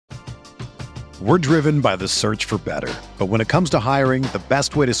We're driven by the search for better. But when it comes to hiring, the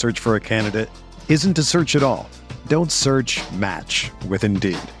best way to search for a candidate isn't to search at all. Don't search, match with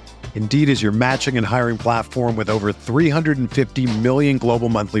Indeed. Indeed is your matching and hiring platform with over 350 million global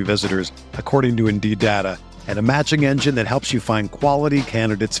monthly visitors, according to Indeed data, and a matching engine that helps you find quality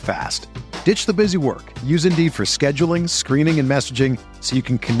candidates fast. Ditch the busy work. Use Indeed for scheduling, screening, and messaging so you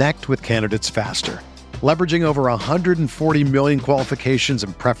can connect with candidates faster. Leveraging over 140 million qualifications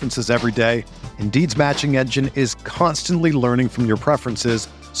and preferences every day, Indeed's matching engine is constantly learning from your preferences,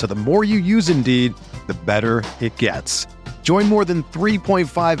 so the more you use Indeed, the better it gets. Join more than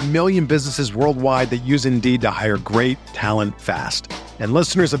 3.5 million businesses worldwide that use Indeed to hire great talent fast. And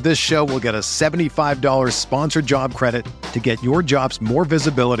listeners of this show will get a $75 sponsored job credit to get your jobs more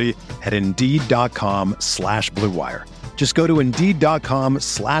visibility at Indeed.com/Blue Wire. Just go to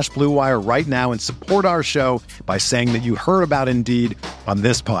Indeed.com/Blue Wire right now and support our show by saying that you heard about Indeed on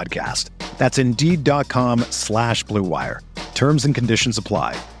this podcast. That's Indeed.com/Blue Wire. Terms and conditions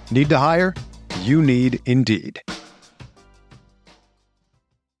apply. Need to hire? You need Indeed.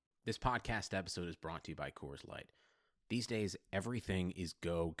 This podcast episode is brought to you by Coors Light. These days, everything is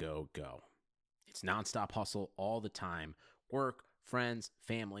go, go, go. It's nonstop hustle all the time. Work, friends,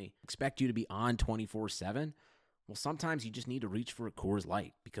 family, expect you to be on 24/7. Well, sometimes you just need to reach for a Coors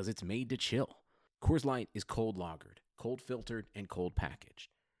Light because it's made to chill. Coors Light is cold lagered, cold filtered, and cold packaged.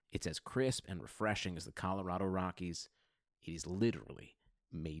 It's as crisp and refreshing as the Colorado Rockies. It is literally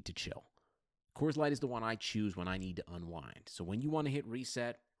made to chill. Coors Light is the one I choose when I need to unwind. So when you want to hit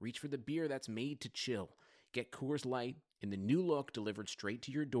reset, reach for the beer that's made to chill. Get Coors Light in the new look delivered straight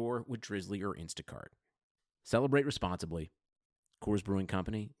to your door with Drizzly or Instacart. Celebrate responsibly. Coors Brewing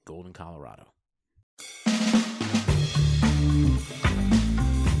Company, Golden, Colorado.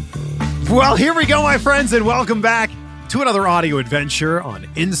 Well, here we go, my friends, and welcome back to another audio adventure on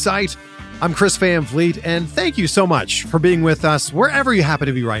Insight. I'm Chris Van Vliet, and thank you so much for being with us wherever you happen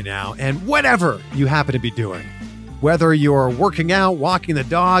to be right now and whatever you happen to be doing. Whether you're working out, walking the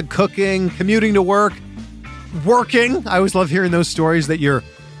dog, cooking, commuting to work, working. I always love hearing those stories that you're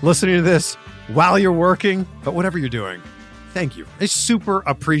listening to this while you're working, but whatever you're doing, thank you. I super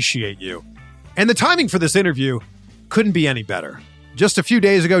appreciate you. And the timing for this interview couldn't be any better. Just a few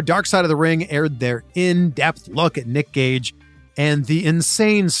days ago, Dark Side of the Ring aired their in-depth look at Nick Gage and the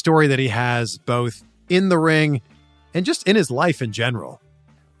insane story that he has both in the ring and just in his life in general.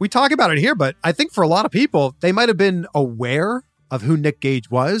 We talk about it here, but I think for a lot of people, they might have been aware of who Nick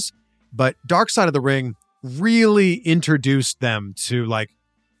Gage was, but Dark Side of the Ring really introduced them to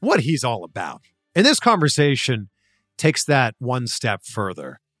what he's all about. And this conversation takes that one step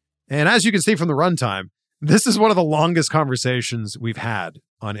further. And as you can see from the runtime, this is one of the longest conversations we've had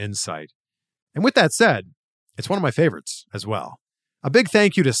on Insight. And with that said, it's one of my favorites as well. A big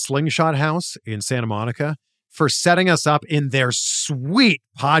thank you to Slingshot House in Santa Monica for setting us up in their sweet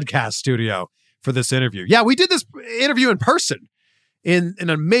podcast studio for this interview. Yeah, we did this interview in person in an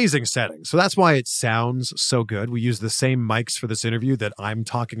amazing setting. So that's why it sounds so good. We use the same mics for this interview that I'm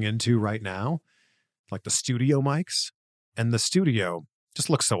talking into right now, like the studio mics. And the studio just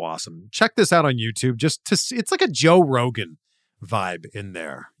looks so awesome. Check this out on YouTube just to see. It's like a Joe Rogan vibe in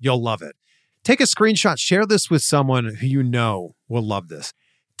there. You'll love it. Take a screenshot, share this with someone who you know will love this.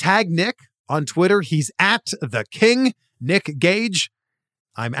 Tag Nick on Twitter. He's at the King, Nick Gage.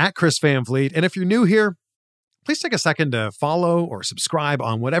 I'm at Chris Van Vliet. And if you're new here, please take a second to follow or subscribe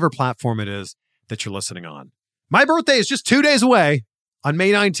on whatever platform it is that you're listening on. My birthday is just 2 days away. On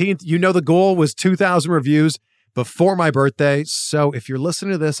May 19th, you know the goal was 2,000 reviews before my birthday. So if you're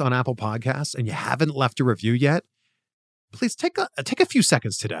listening to this on Apple Podcasts and you haven't left a review yet, please take a few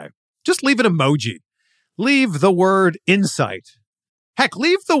seconds today. Just leave an emoji. Leave the word insight. Heck,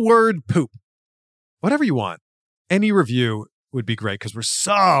 leave the word poop. Whatever you want. Any review would be great because we're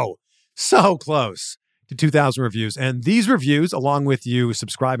so close to 2,000 reviews. And these reviews, along with you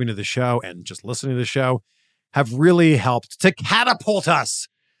subscribing to the show and just listening to the show, have really helped to catapult us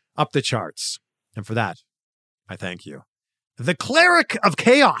up the charts. And for that, I thank you. The Cleric of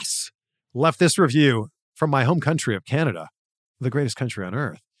Chaos left this review from my home country of Canada, the greatest country on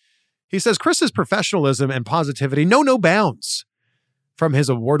earth. He says, Chris's professionalism and positivity know no bounds. From his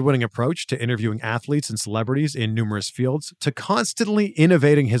award-winning approach to interviewing athletes and celebrities in numerous fields to constantly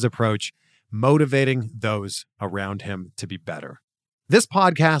innovating his approach, motivating those around him to be better. This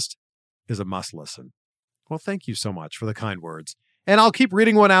podcast is a must listen. Well, thank you so much for the kind words. And I'll keep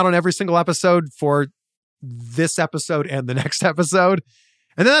reading one out on every single episode for this episode and the next episode.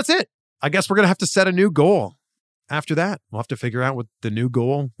 And then that's it. I guess we're going to have to set a new goal. After that, we'll have to figure out what the new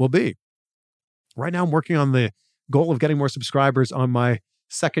goal will be. Right now, I'm working on the goal of getting more subscribers on my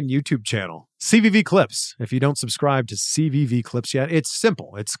second YouTube channel. CVV Clips. If you don't subscribe to CVV Clips yet, it's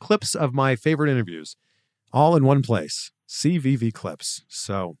simple. It's clips of my favorite interviews, all in one place. CVV Clips.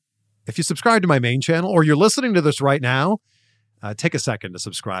 So if you subscribe to my main channel or you're listening to this right now, take a second to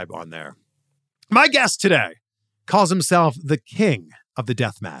subscribe on there. My guest today calls himself the king of the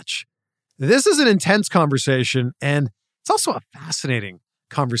deathmatch. This is an intense conversation, and it's also a fascinating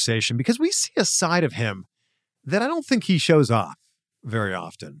conversation because we see a side of him that I don't think he shows off very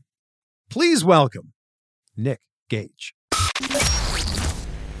often. Please welcome Nick Gage.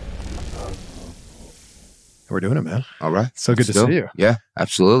 We're doing it, man. All right. So good to see you. Yeah,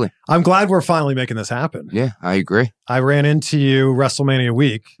 absolutely. I'm glad we're finally making this happen. Yeah, I agree. I ran into you WrestleMania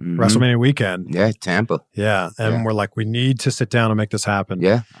week, WrestleMania weekend. Yeah, Tampa. Yeah, and we're like, we need to sit down and make this happen.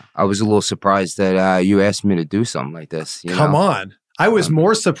 Yeah, I was a little surprised that you asked me to do something like this. Come on. I was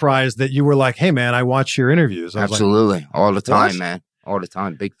more surprised that you were like, hey, man, I watch your interviews. Absolutely. Like, all the time, what? man. All the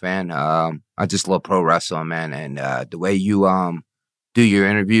time. Big fan. I just love pro wrestling, man. And the way you do your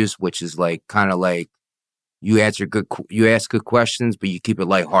interviews, which is like kind of like you ask good questions, but you keep it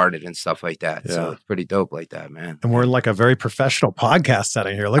lighthearted and stuff like that. Yeah. So it's pretty dope like that, man. And we're in like a very professional podcast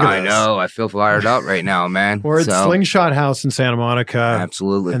setting here. Look at this. I know. I feel fired up right now, man. We're at Slingshot House in Santa Monica.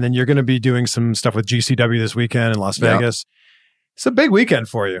 Absolutely. And then you're going to be doing some stuff with GCW this weekend in Las Vegas. It's a big weekend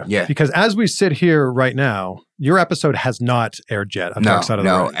for you. Yeah. Because as we sit here right now, your episode has not aired yet of Dark Side of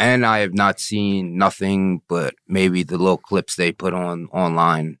the Ring. And I have not seen nothing but maybe the little clips they put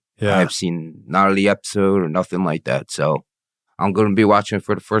online. Yeah. I've seen not the episode or nothing like that. So I'm going to be watching it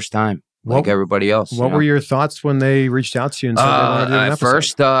for the first time, like everybody else. What were your thoughts when they reached out to you and said they wanted to do an episode? At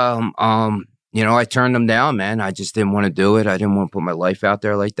first, I turned them down, man. I just didn't want to do it. I didn't want to put my life out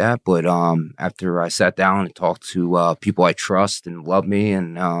there like that. But after I sat down and talked to people I trust and love me,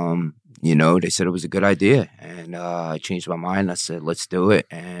 and they said it was a good idea, and I changed my mind. I said, let's do it,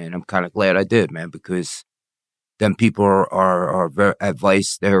 and I'm kind of glad I did, man, because them people are very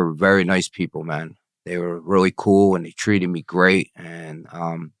advice. They're very nice people, man. They were really cool, and they treated me great, and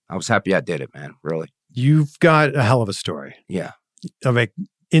I was happy I did it, man. Really. You've got a hell of a story. Yeah. Of a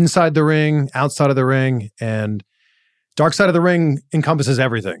inside the ring, outside of the ring, and Dark Side of the Ring encompasses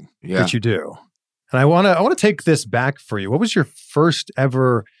everything that you do. And I want to take this back for you. What was your first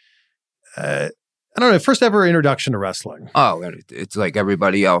ever, first ever introduction to wrestling? Oh, it's like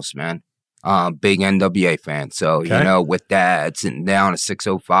everybody else, man. Big NWA fan. So, with Dad sitting down at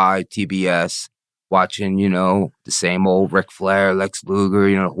 605 TBS, watching, the same old Ric Flair, Lex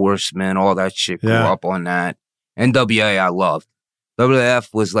Luger, Horseman, all that shit. Grew up on that. NWA I loved.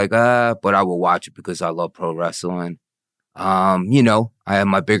 WWF was like, but I will watch it because I love pro wrestling. I had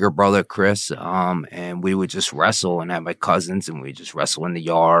my bigger brother, Chris, and we would just wrestle, and I had my cousins, and we just wrestle in the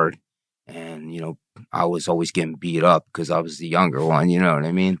yard. And, I was always getting beat up because I was the younger one, you know what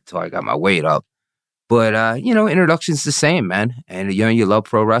I mean? Until I got my weight up. But, introduction's the same, man. And, you love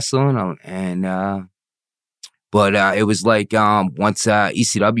pro wrestling. But it was like once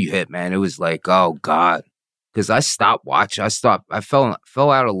ECW hit, man, it was like, oh, God. Because I stopped watching. I fell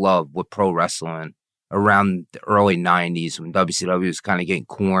out of love with pro wrestling around the early 90s when WCW was kind of getting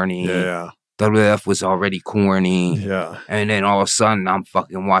corny. Yeah. WWF was already corny. Yeah. And then all of a sudden, I'm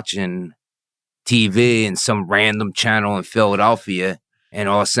fucking watching TV and some random channel in Philadelphia. And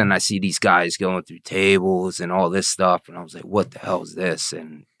all of a sudden, I see these guys going through tables and all this stuff. And I was like, what the hell is this?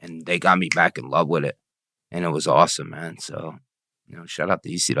 And they got me back in love with it. And it was awesome, man. So... shout out to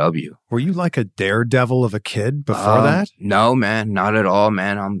ECW. Were you like a daredevil of a kid before that? No, man, not at all,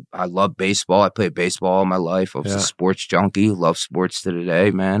 man. I love baseball. I played baseball all my life. I was a sports junkie. Love sports to today,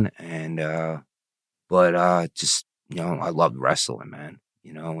 man. And I loved wrestling, man.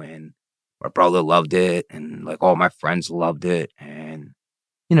 And my brother loved it, and like all my friends loved it. And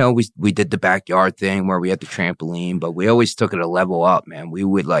we did the backyard thing where we had the trampoline, but we always took it a level up, man. We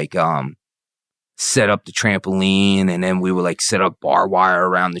would set up the trampoline, and then we would like set up bar wire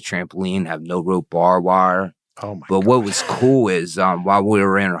around the trampoline, have no rope bar wire. Oh my! But what was cool is while we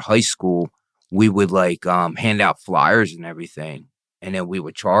were in high school, we would hand out flyers and everything, and then we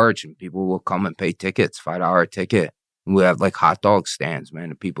would charge, and people would come and pay tickets, $5 ticket. And we have like hot dog stands,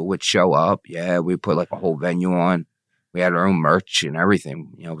 man, and people would show up. Yeah, we put like a whole venue on. We had our own merch and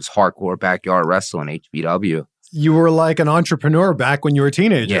everything. It was hardcore backyard wrestling, HBW. You were like an entrepreneur back when you were a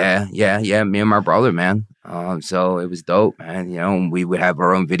teenager. Yeah. Me and my brother, man. So it was dope, man. And we would have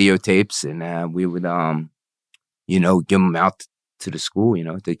our own videotapes, and we would, give them out to the school,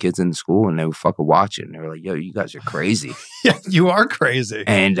 to the kids in the school, and they would fucking watch it. And they were like, yo, you guys are crazy. Yeah, you are crazy.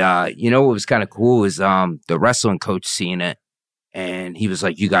 And, what was kind of cool is the wrestling coach seen it, and he was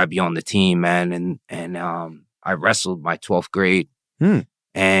like, you got to be on the team, man. And I wrestled my 12th grade.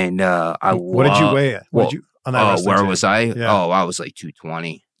 And what did you weigh? On that where team? was I? Yeah. Oh, I was like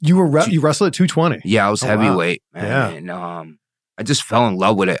 220. You wrestled at 220? Yeah, I was heavyweight. Wow. Yeah. And I just fell in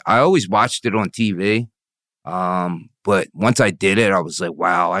love with it. I always watched it on TV. But once I did it, I was like,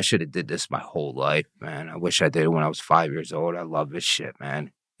 wow, I should have did this my whole life, man. I wish I did it when I was 5 years old. I love this shit,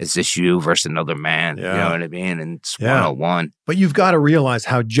 man. It's just you versus another man. Yeah. You know what I mean? And it's 1-on-1. But you've got to realize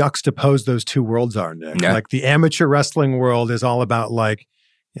how juxtaposed those two worlds are, Nick. Yeah. Like the amateur wrestling world is all about like,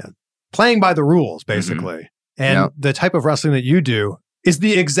 playing by the rules, basically. And the type of wrestling that you do is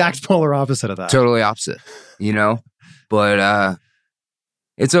the exact polar opposite of that. Totally opposite, But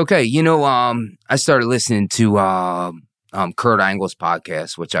it's okay. I started listening to Kurt Angle's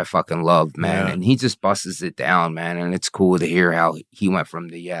podcast, which I fucking love, man. Yeah. And he just busts it down, man. And it's cool to hear how he went from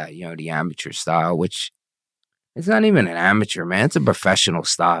the amateur style, which it's not even an amateur, man. It's a professional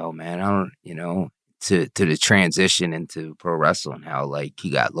style, man. I don't, to the transition into pro wrestling, how like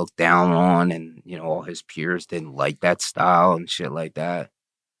he got looked down on and, all his peers didn't like that style and shit like that.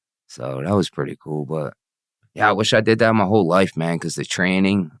 So that was pretty cool. But yeah, I wish I did that my whole life, man, because the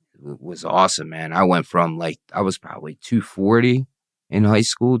training was awesome, man. I went from I was probably 240 in high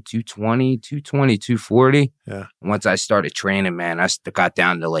school, 220, 240. Yeah. Once I started training, man, I got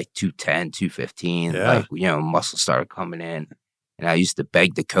down to 210, 215. Yeah. Muscle started coming in. And I used to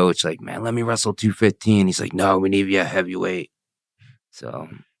beg the coach, man, let me wrestle 215. He's like, no, we need you a heavyweight. So,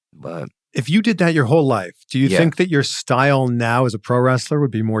 but. If you did that your whole life, do you think that your style now as a pro wrestler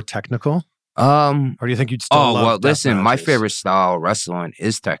would be more technical? Or do you think you'd still love listen, matches? My favorite style of wrestling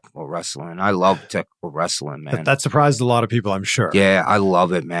is technical wrestling. I love technical wrestling, man. That surprised a lot of people, I'm sure. Yeah, I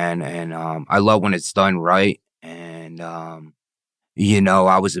love it, man. And I love when it's done right. And, I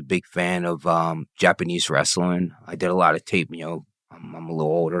was a big fan of Japanese wrestling. I did a lot of tape, I'm a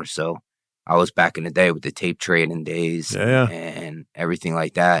little older, so I was back in the day with the tape trading days and everything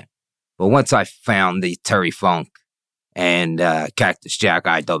like that. But once I found the Terry Funk and Cactus Jack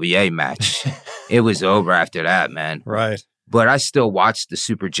IWA match, it was over after that, man. Right. But I still watch the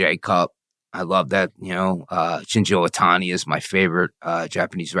Super J Cup. I love that, Shinjo Otani is my favorite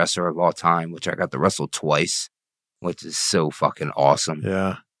Japanese wrestler of all time, which I got to wrestle twice, which is so fucking awesome.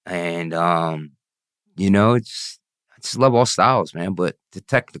 Yeah. And, I just love all styles, man. But the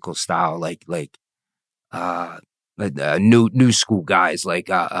technical style, like new school guys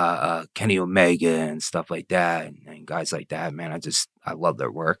like Kenny Omega and stuff like that, and guys like that, man. I love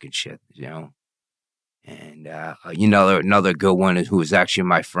their work and shit, And another good one who is actually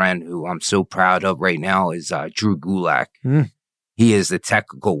my friend, who I'm so proud of right now, is Drew Gulak. He is the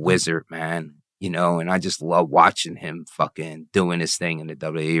technical wizard, man. And I just love watching him fucking doing his thing in the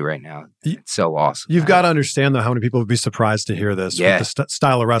WWE right now. It's so awesome. You've got to understand, though, how many people would be surprised to hear this with the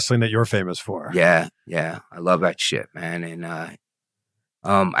style of wrestling that you're famous for. Yeah. I love that shit, man. And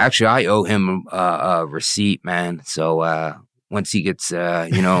actually, I owe him a receipt, man. So once he gets,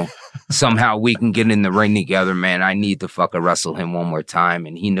 somehow we can get in the ring together, man, I need to fucking wrestle him one more time.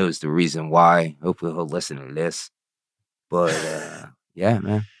 And he knows the reason why. Hopefully he'll listen to this. But yeah,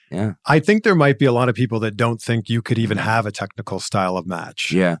 man. Yeah. I think there might be a lot of people that don't think you could even have a technical style of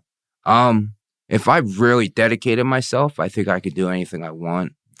match. Yeah. If I really dedicated myself, I think I could do anything I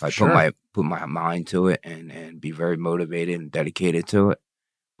want. If I put my mind to it and be very motivated and dedicated to it.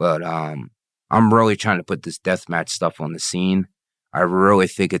 But I'm really trying to put this deathmatch stuff on the scene. I really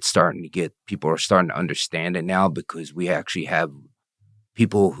think it's starting to people are starting to understand it now, because we actually have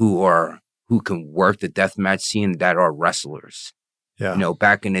people who can work the deathmatch scene that are wrestlers. Yeah.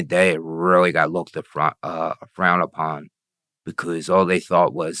 Back in the day, it really got looked frowned upon, because all they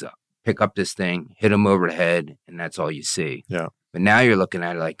thought was pick up this thing, hit them over the head, and that's all you see. Yeah. But now you're looking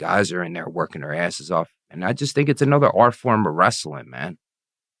at it like guys are in there working their asses off. And I just think it's another art form of wrestling, man.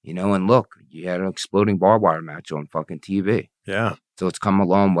 And look, you had an exploding barbed wire match on fucking TV. Yeah. So it's come a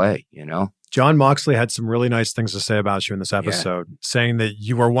long way, Jon Moxley had some really nice things to say about you in this episode, saying that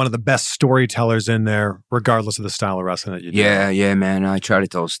you were one of the best storytellers in there, regardless of the style of wrestling that you do. Yeah, man. I try to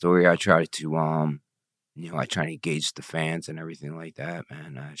tell a story. I try to, I try to engage the fans and everything like that,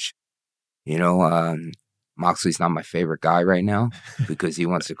 man. Moxley's not my favorite guy right now, because he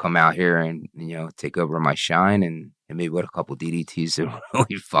wants to come out here and, take over my shine, and hit me with a couple DDTs that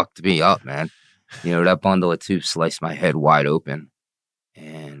really fucked me up, man. That bundle of tubes sliced my head wide open.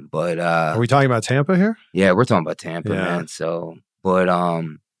 Are we talking about Tampa here? Yeah, we're talking about Tampa, man. So, but I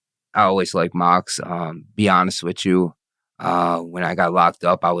always like Mox. Be honest with you, when I got locked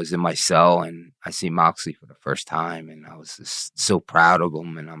up, I was in my cell and I see Moxley for the first time, and I was just so proud of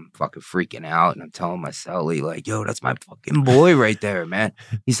him, and I'm fucking freaking out, and I'm telling my cellie, like, yo, that's my fucking boy right there, man.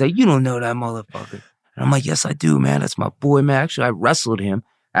 He's like, you don't know that motherfucker. And I'm like, yes, I do, man. That's my boy, man. Actually, I wrestled him.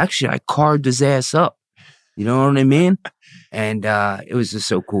 Actually, I carved his ass up. You know what I mean? And it was just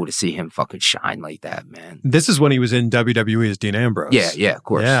so cool to see him fucking shine like that, man. This is when he was in WWE as Dean Ambrose. Yeah, of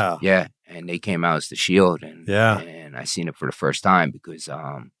course. Yeah. And they came out as the Shield. And I seen it for the first time because,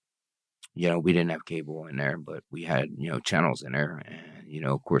 we didn't have cable in there, but we had, channels in there. And,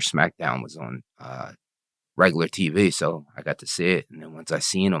 of course, SmackDown was on regular TV, so I got to see it. And then once I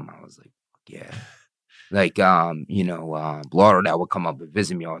seen him, I was like, yeah. Like, Lauderdale would come up and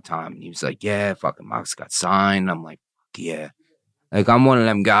visit me all the time. And he was like, yeah, fucking Mox got signed. I'm like, yeah. Like, I'm one of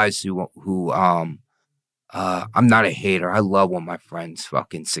them guys who I'm not a hater. I love when my friends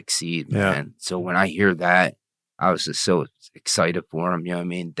fucking succeed, man. Yeah. So when I hear that, I was just so excited for him, you know what I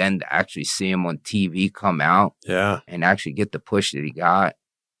mean? Then to actually see him on TV come out and actually get the push that he got.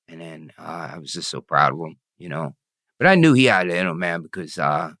 And then I was just so proud of him, But I knew he had it in him, man, because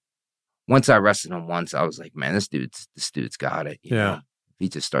once I wrestled him once, I was like, man, this dude's got it. You know? If he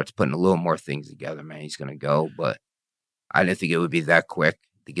just starts putting a little more things together, man, he's going to go. But I didn't think it would be that quick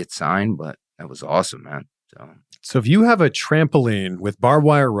to get signed, but that was awesome, man. So if you have a trampoline with barbed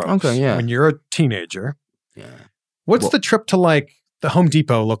wire ropes when you're a teenager, what's the trip to like the Home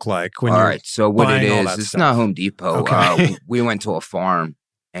Depot look like? When all right, so what it is, it's not Home Depot. Okay. We went to a farm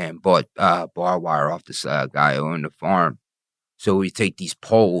and bought barbed wire off this guy who owned the farm. So we take these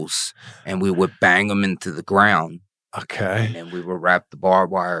poles and we would bang them into the ground. Okay. And then we would wrap the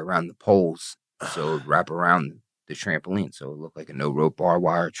barbed wire around the poles. So it would wrap around the trampoline. So it looked like a no-rope barbed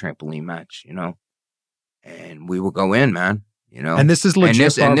wire trampoline match, And we would go in, man, And this is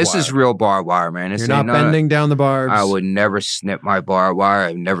legit and this is real barbed wire, man. You're not bending down the barbs. I would never snip my barbed wire.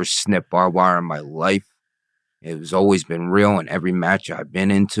 I've never snipped barbed wire in my life. It has always been real in every match I've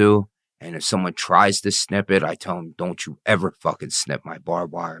been into. And if someone tries to snip it, I tell them, don't you ever fucking snip my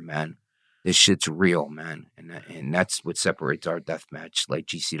barbed wire, man. This shit's real, man. And that's what separates our death match, like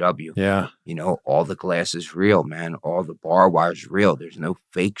GCW. Yeah. All the glass is real, man. All the barbed wire is real. There's no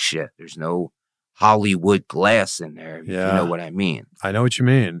fake shit. There's no Hollywood glass in there. Yeah. You know what I mean? I know what you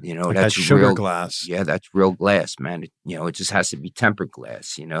mean. Like that's sugar real glass. Yeah, that's real glass, man. It just has to be tempered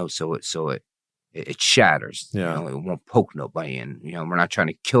glass, so it shatters. Yeah. It won't poke nobody. And, we're not trying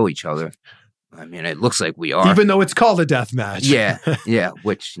to kill each other. I mean, it looks like we are. Even though it's called a death match. Yeah.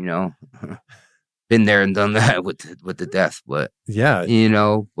 Which, been there and done that with the death. But, yeah.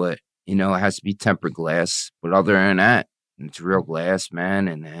 It has to be tempered glass. But other than that, it's real glass, man.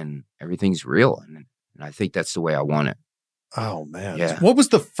 And everything's real. And I think that's the way I want it. Oh, man. Yeah. What was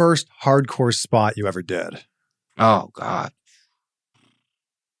the first hardcore spot you ever did? Oh, God.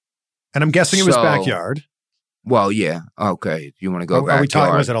 And I'm guessing it was backyard. Well, yeah. Okay. If you want to go backyard. Are we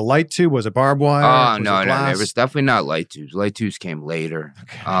talking, was it a light tube? Was it barbed wire? Oh, no. It was definitely not light tubes. Light tubes came later.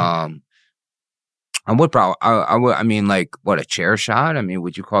 Okay. I would probably, I mean, like, what, a chair shot? I mean,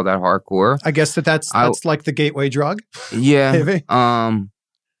 would you call that hardcore? I guess that's like the gateway drug. Yeah. Maybe.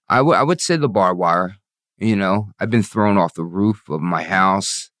 I would say the barbed wire. I've been thrown off the roof of my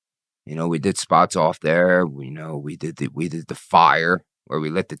house. We did spots off there. We did the fire, where we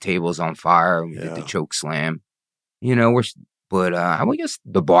lit the tables on fire, and we did the choke slam. I would guess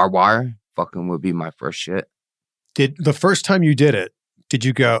the barbed wire fucking would be my first shit. Did the first time you did it, did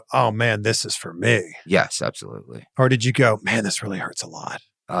you go, oh man, this is for me? Yes, absolutely. Or did you go, man, this really hurts a lot?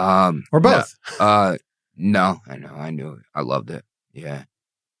 Or both? No, I knew it. I loved it. Yeah.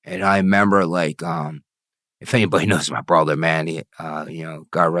 And I remember, like, if anybody knows my brother, man, he,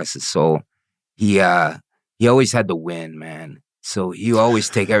 God rest his soul, he always had to win, man. So he always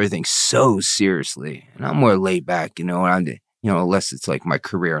take everything so seriously. And I'm more laid back, unless it's like my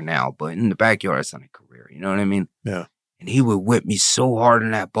career now. But in the backyard, it's not a career. You know what I mean? Yeah. And he would whip me so hard in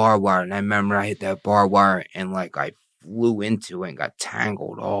that barbed wire. And I remember I hit that barbed wire and like I flew into it and got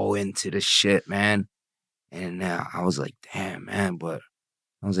tangled all into the shit, man. And I was like, damn, man. But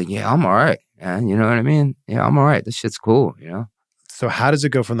I was like, yeah, I'm all right. Man. You know what I mean? Yeah, I'm all right. This shit's cool, So how does it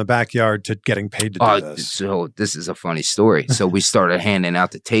go from the backyard to getting paid to do this? So this is a funny story. So we started handing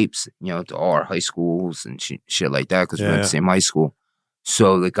out the tapes, to all our high schools and shit like that because we went to the same high school.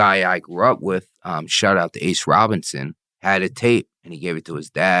 So the guy I grew up with, shout out to Ace Robinson, had a tape and he gave it to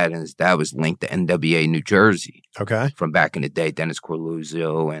his dad. And his dad was linked to NWA New Jersey. Okay. From back in the day, Dennis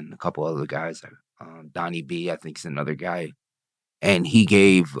Corluzio and a couple other guys. Donnie B, I think is another guy. And he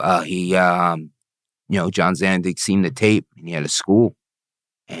gave, John Zandig seen the tape and he had a school.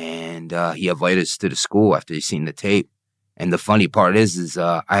 And he invited us to the school after he seen the tape. And the funny part is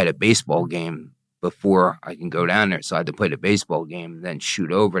I had a baseball game before I can go down there. So I had to play the baseball game and then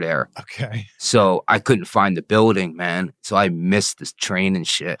shoot over there. Okay. So I couldn't find the building, man. So I missed this train and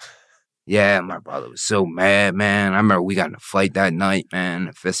shit. Yeah, my brother was so mad, man. I remember we got in a fight that night, man,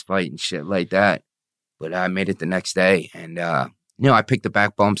 a fist fight and shit like that. But I made it the next day. And, I picked the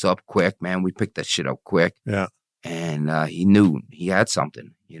back bumps up quick, man. We picked that shit up quick. Yeah. And he knew he had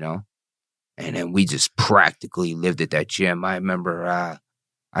something, And then we just practically lived at that gym. I remember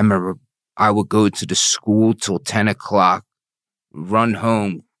I would go to the school till 10 o'clock, run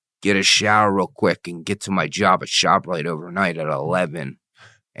home, get a shower real quick, and get to my job at ShopRite overnight at 11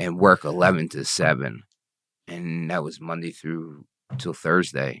 and work 11 to 7. And that was Monday through till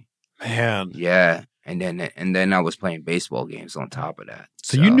Thursday. Man. Yeah. And then I was playing baseball games on top of that.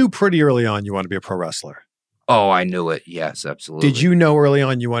 So you knew pretty early on you wanted to be a pro wrestler. Oh, I knew it. Yes, absolutely. Did you know early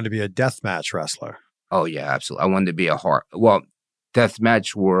on you wanted to be a deathmatch wrestler? Oh, yeah, absolutely. I wanted to be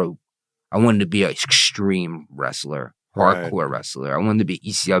deathmatch I wanted to be an extreme wrestler, hardcore wrestler. I wanted to be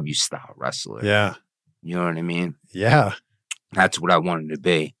ECW style wrestler. Yeah. You know what I mean? Yeah. That's what I wanted to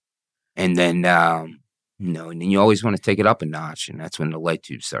be. And then, and then you always want to take it up a notch. And that's when the light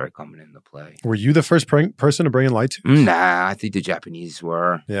tubes started coming into play. Were you the first person to bring in light tubes? Nah, I think the Japanese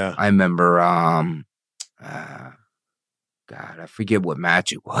were. Yeah. I remember, God, I forget what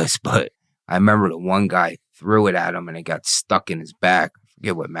match it was, but I remember the one guy threw it at him and it got stuck in his back. I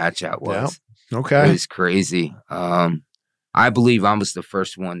forget what match that was. Yeah. Okay. It was crazy. I believe I was the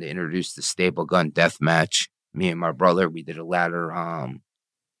first one to introduce the staple gun death match. Me and my brother, we did a ladder,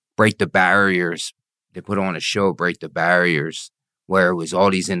 Break the Barriers. They put on a show, Break the Barriers, where it was all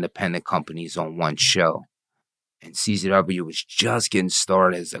these independent companies on one show. And CZW was just getting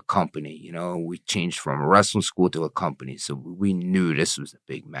started as a company. We changed from a wrestling school to a company. So we knew this was a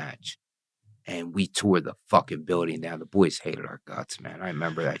big match. And we toured the fucking building down. The boys hated our guts, man. I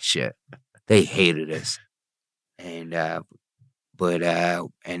remember that shit. They hated us. And,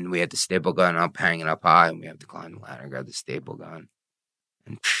 and we had the staple gun up, hanging up high, and we had to climb the ladder and grab the staple gun.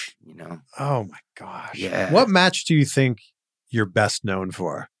 And, Oh, my gosh. Yeah. What match do you think you're best known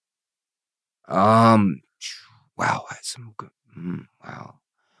for? Wow, that's some good. Wow.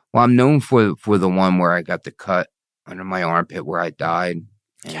 Well, I'm known for the one where I got the cut under my armpit where I died.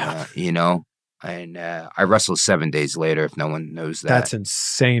 And, and I wrestled 7 days later, if no one knows that. That's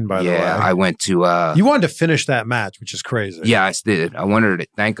insane, by the way. Yeah, I went to... you wanted to finish that match, which is crazy. Yeah, I did. I wanted to,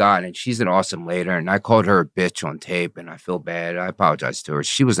 thank God. And she's an awesome lady. And I called her a bitch on tape, and I feel bad. I apologize to her.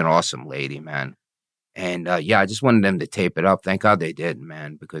 She was an awesome lady, man. And, I just wanted them to tape it up. Thank God they did,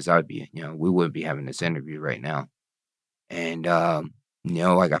 man, because I'd be, we wouldn't be having this interview right now. And,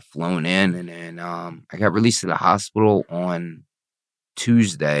 I got flown in, and then I got released to the hospital on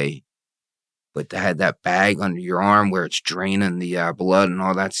Tuesday. But they had that bag under your arm where it's draining the blood and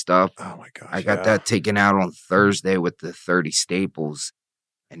all that stuff. Oh, my gosh. I got that taken out on Thursday with the 30 staples.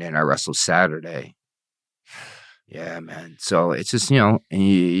 And then I wrestled Saturday. Yeah, man. So it's just, and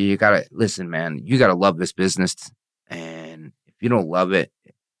you got to, listen, man, you got to love this business. And if you don't love it,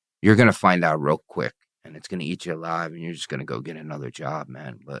 you're going to find out real quick. And it's going to eat you alive. And you're just going to go get another job,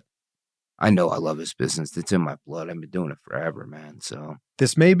 man. But I know I love this business. It's in my blood. I've been doing it forever, man. So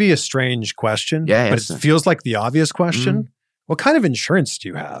this may be a strange question, but it feels like the obvious question. Mm-hmm. What kind of insurance do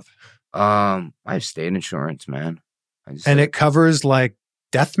you have? I have state insurance, man. It covers like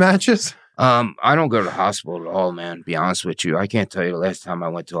death matches? I don't go to the hospital at all, man. To be honest with you, I can't tell you the last time I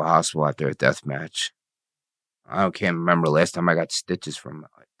went to a hospital after a death match. I can't remember the last time I got stitches from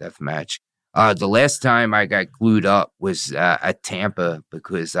a death match. The last time I got glued up was at Tampa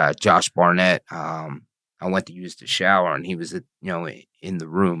because Josh Barnett, I went to use the shower and he was, in the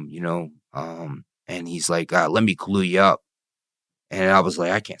room, and he's like, let me glue you up. And I was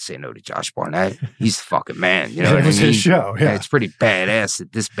like, I can't say no to Josh Barnett. He's the fucking man. You know what I mean? His show, yeah. It's pretty badass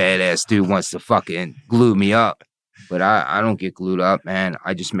that this badass dude wants to fucking glue me up. But I don't get glued up, man.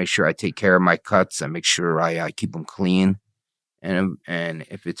 I just make sure I take care of my cuts. I make sure I keep them clean. And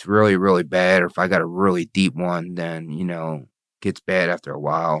if it's really, really bad, or if I got a really deep one, then, gets bad after a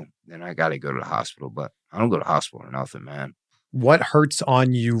while, then I got to go to the hospital. But I don't go to the hospital or nothing, man. What hurts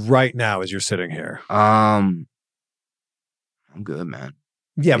on you right now as you're sitting here? I'm good, man.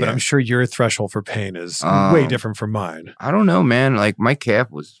 Yeah, but I'm sure your threshold for pain is way different from mine. I don't know, man. Like, my calf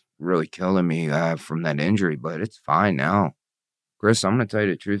was really killing me from that injury, but it's fine now. Chris, I'm going to tell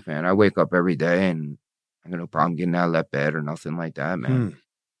you the truth, man. I wake up every day and I got no problem getting out of that bed or nothing like that, man.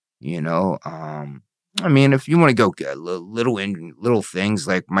 I mean, if you want to go get little things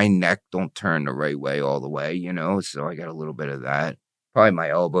like my neck don't turn the right way all the way, so I got a little bit of that. Probably my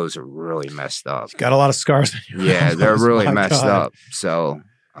elbows are really messed up. You got a lot of scars. Yeah, they're really messed up. So,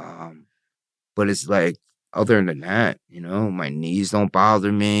 but it's like, other than that, my knees don't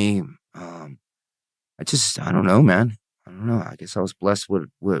bother me. I don't know, man. don't know. I guess I was blessed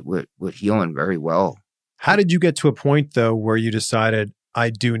with healing very well. How did you get to a point, though, where you decided, I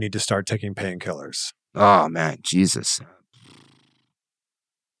do need to start taking painkillers? Oh, man, Jesus.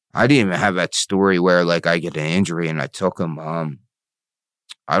 I didn't even have that story where, like, I get an injury and I took them.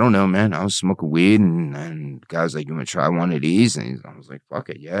 I don't know, man. I was smoking weed and the guy was like, you want to try one of these? And I was like, fuck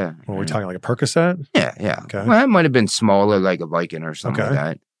it, yeah. Well, we're talking like a Percocet? Yeah. Okay. Well, it might have been smaller, like a Viking or something like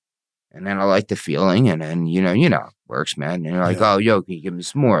that. And then I like the feeling, and then, you know, it works, man. And you're like, oh, yo, can you give me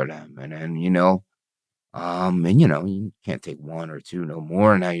some more of them? And then, and, you can't take 1 or 2 no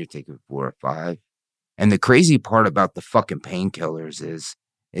more. Now you're taking 4 or 5. And the crazy part about the fucking painkillers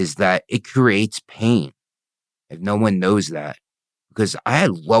is that it creates pain. If no one knows that. Because I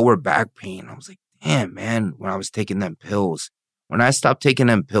had lower back pain. I was like, damn, man, when I was taking them pills. When I stopped taking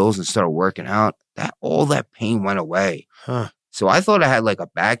them pills and started working out, all that pain went away. Huh. So I thought I had like a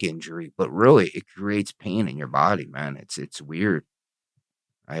back injury, but really it creates pain in your body, man. It's weird.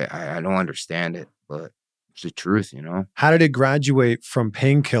 I don't understand it, but it's the truth, How did it graduate from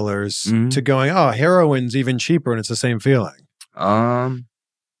painkillers to going, oh, heroin's even cheaper and it's the same feeling?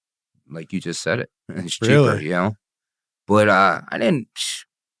 Like you just said it. It's really? cheaper, But I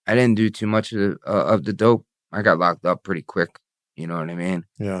didn't do too much of the dope. I got locked up pretty quick. You know what I mean?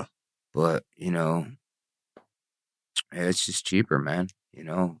 Yeah. But, it's just cheaper, man,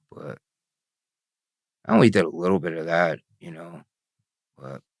 but I only did a little bit of that,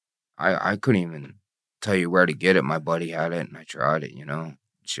 but I couldn't even tell you where to get it. My buddy had it and I tried it,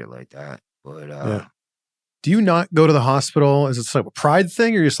 shit like that. But, do you not go to the hospital? Is it like a pride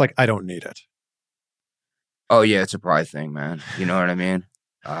thing or you're just like, I don't need it? Oh yeah, it's a pride thing, man. You know what I mean?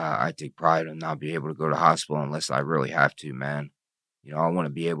 I take pride in not being able to go to the hospital unless I really have to, man. I want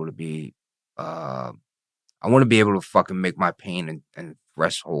to be able to be, I want to be able to fucking make my pain and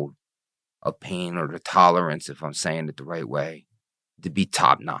threshold of pain or the tolerance, if I'm saying it the right way, to be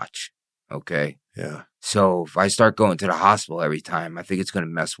top notch. Okay? Yeah. So if I start going to the hospital every time, I think it's going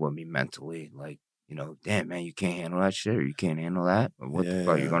to mess with me mentally. Like, damn, man, you can't handle that shit or you can't handle that. Or what the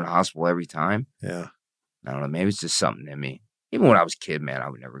fuck? You're going to the hospital every time? Yeah. I don't know. Maybe it's just something in me. Even when I was a kid, man, I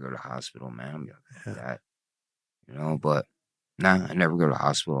would never go to the hospital, man. I'm like that. But nah, I never go to the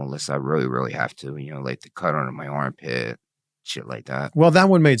hospital unless I really, really have to, like the cut under my armpit, shit like that. Well, that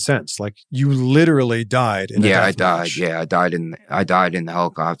one made sense. Like you literally died in a death match. Yeah, I died in the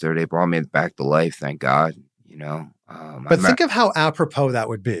helicopter. They brought me back to life, thank God, But think of how apropos that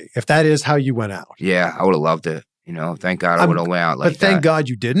would be if that is how you went out. Yeah, I would have loved it. Thank God I would have went out like that. But thank God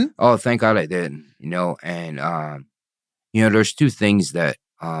you didn't? Oh, thank God I didn't, and, there's 2 things that,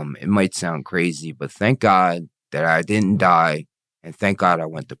 it might sound crazy, but thank God that I didn't die, and thank God I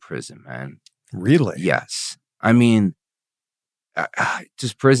went to prison, man. Really? Yes. I mean,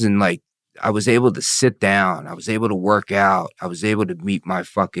 just prison, like, I was able to sit down. I was able to work out. I was able to meet my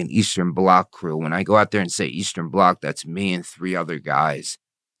fucking Eastern Bloc crew. When I go out there and say Eastern Bloc, that's me and 3 other guys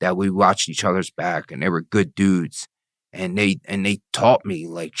that we watched each other's back, and they were good dudes. And they taught me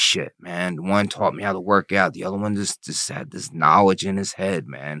like shit, man. One taught me how to work out. The other one just had this knowledge in his head,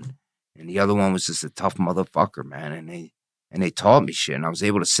 man. And the other one was just a tough motherfucker, man. And they taught me shit. And I was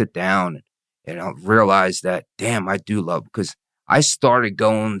able to sit down and I realized that, damn, I do love, because I started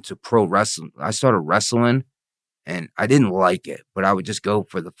going to pro wrestling. I started wrestling and I didn't like it, but I would just go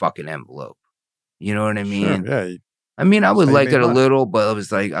for the fucking envelope. You know what I mean? Sure, yeah. I mean, I would like it a little, but it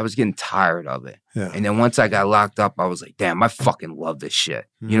was like, I was getting tired of it. Yeah. And then once I got locked up, I was like, damn, I fucking love this shit.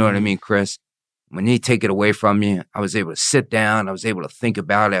 You know what I mean, Chris? When they take it away from you, I was able to sit down. I was able to think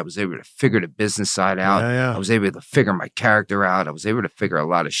about it. I was able to figure the business side out. Yeah. I was able to figure my character out. I was able to figure a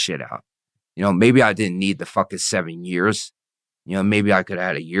lot of shit out. Maybe I didn't need the fucking 7 years. Maybe I could have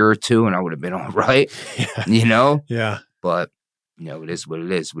had a year or 2 and I would have been all right. Yeah. But, it is what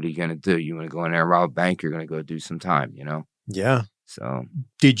it is. What are you going to do? You want to go in there and rob a bank? You're going to go do some time, Yeah. So.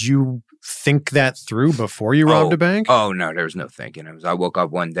 Did you think that through before you robbed a bank? Oh, no, there was no thinking. I woke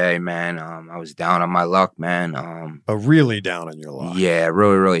up one day, man. I was down on my luck, man. But really down on your luck. Yeah,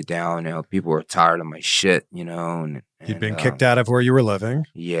 really, really down. People were tired of my shit, and you'd been kicked out of where you were living.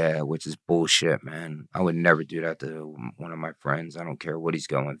 Yeah, which is bullshit, man. I would never do that to one of my friends. I don't care what he's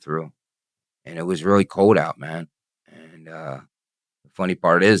going through. And it was really cold out, man. And the funny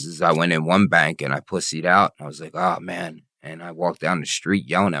part is I went in one bank and I pussied out. I was like, oh, man. And I walked down the street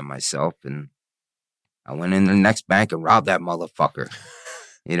yelling at myself. And I went in the next bank and robbed that motherfucker.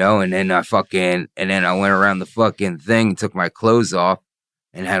 And then I went around the fucking thing, took my clothes off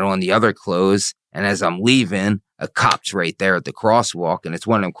and had on the other clothes. And as I'm leaving, a cop's right there at the crosswalk. And it's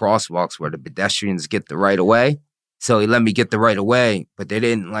one of them crosswalks where the pedestrians get the right of way. So he let me get the right of way, but they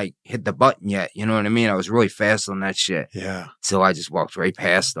didn't like hit the button yet. You know what I mean? I was really fast on that shit. Yeah. So I just walked right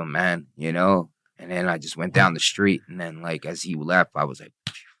past them, man, you know? And then I just went down the street. And then like, as he left, I was like,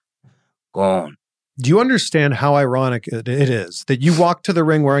 gone. Do you understand how ironic it is that you walked to the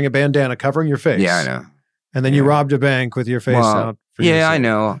ring wearing a bandana covering your face? Yeah, I know. And then you robbed a bank with your face out. Yeah, I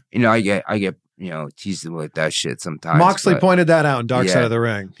know. You know, I get, you know, teased with that shit sometimes. Moxley pointed that out in Dark Side of the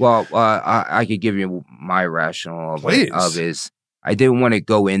Ring. Well, I could give you my rationale of is I didn't want to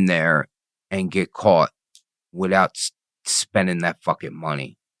go in there and get caught without spending that fucking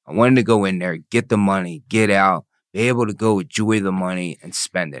money. I wanted to go in there, get the money, get out, be able to go enjoy the money and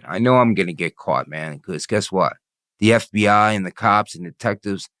spend it. I know I'm going to get caught, man, because guess what? The FBI and the cops and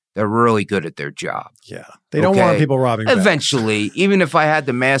detectives, they're really good at their job. Yeah. They don't want people robbing banks. Eventually, even if I had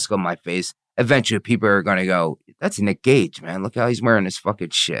the mask on my face, eventually people are going to go, that's Nick Gage, man. Look how he's wearing his fucking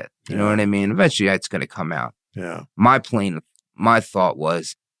shit. You know what I mean? Eventually, it's going to come out. Yeah. My thought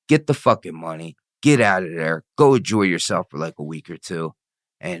was, get the fucking money, get out of there, go enjoy yourself for like a week or two,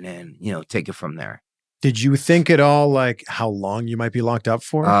 and then, you know, take it from there. Did you think at all, like, how long you might be locked up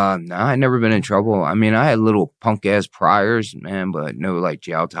for? No, I never been in trouble. I mean, I had little punk-ass priors, man, but no, like,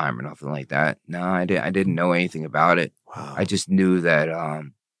 jail time or nothing like that. No, I didn't know anything about it. Wow. I just knew that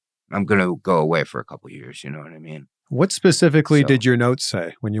I'm going to go away for a couple of years, you know what I mean? What specifically did your notes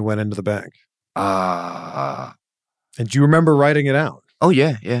say when you went into the bank? And do you remember writing it out? Oh,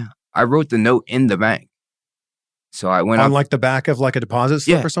 yeah. I wrote the note in the bank. So I went on like the back of like a deposit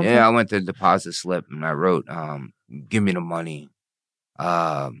slip or something? Yeah, I went to the deposit slip and I wrote, give me the money.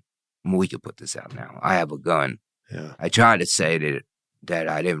 We could put this out now. I have a gun. Yeah. I tried to say that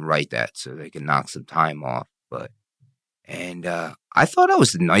I didn't write that so they could knock some time off. And I thought I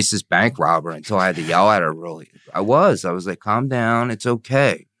was the nicest bank robber until I had to yell at her, really. I was like, calm down. It's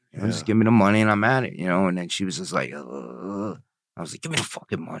okay. You know, just give me the money and I'm at it, you know? And then she was just like, I was like, give me the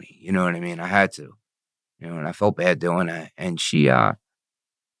fucking money. You know what I mean? I had to. You know, and I felt bad doing that. And she, you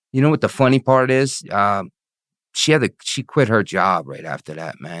know what the funny part is? She quit her job right after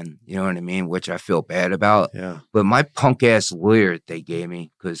that, man. You know what I mean? Which I feel bad about. Yeah. But my punk ass lawyer they gave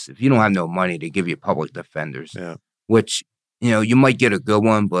me, because if you don't have no money, they give you public defenders. Yeah. Which, you know, you might get a good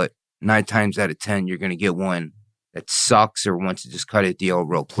one, but 9 times out of 10, you're going to get one that sucks or wants to just cut a deal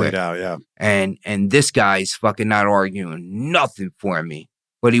real quick. Played out, yeah. And this guy's fucking not arguing nothing for me.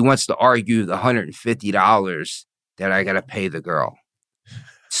 But he wants to argue the $150 that I got to pay the girl.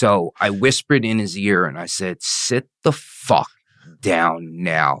 So I whispered in his ear and I said, sit the fuck down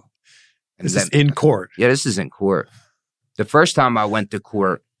now. And this is in court. Yeah, this is in court. The first time I went to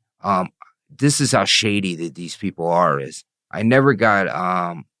court, this is how shady that these people are is I never got,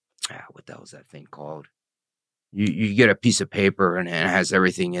 what the hell is that thing called? You get a piece of paper and it has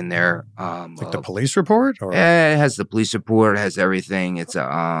everything in there. Like the police report? Or? Yeah, it has the police report, it has everything. It's a,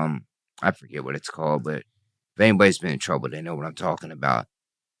 I forget what it's called, but if anybody's been in trouble, they know what I'm talking about.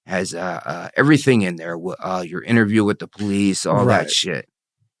 It has everything in there, your interview with the police, all that shit.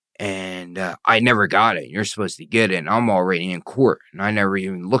 And I never got it. You're supposed to get it, and I'm already in court, and I never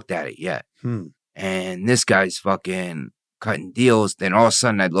even looked at it yet. And this guy's fucking cutting deals. Then all of a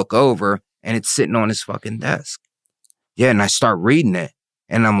sudden I'd look over, and it's sitting on his fucking desk. Yeah, and I start reading it.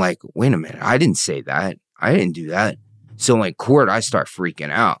 And I'm like, wait a minute. I didn't say that. I didn't do that. So in court, I start freaking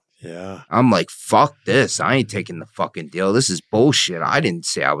out. Yeah. I'm like, fuck this. I ain't taking the fucking deal. This is bullshit. I didn't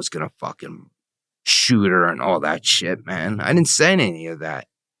say I was going to fucking shoot her and all that shit, man. I didn't say any of that.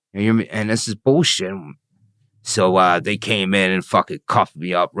 And this is bullshit. So they came in and fucking cuffed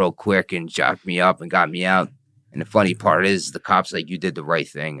me up real quick and jacked me up and got me out. And the funny part is the cop's like, you did the right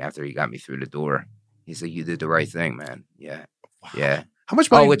thing after he got me through the door. He's like, you did the right thing, man. Yeah. Wow. Yeah. How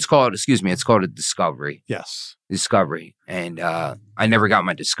much money? Oh, it's called a discovery. Yes. Discovery. And I never got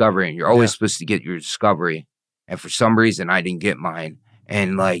my discovery. And you're always supposed to get your discovery. And for some reason, I didn't get mine.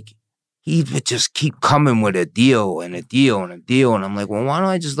 And like, he would just keep coming with a deal and a deal and a deal. And I'm like, well, why don't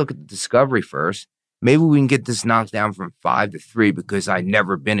I just look at the discovery first? Maybe we can get this knocked down from 5 to 3 because I've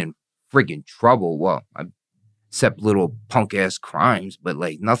never been in friggin' trouble. Well, except little punk ass crimes, but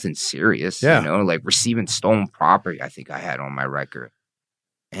like nothing serious, you know, like receiving stolen property. I think I had on my record.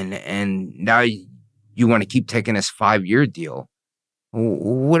 And now you want to keep taking this 5-year deal.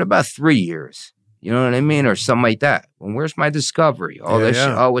 What about 3 years? You know what I mean? Or something like that. Well, where's my discovery? All this shit.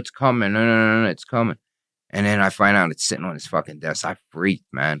 Oh, it's coming. No, it's coming. And then I find out it's sitting on his fucking desk. I freaked,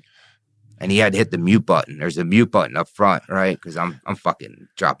 man. And he had to hit the mute button. There's a mute button up front, right? Because I'm fucking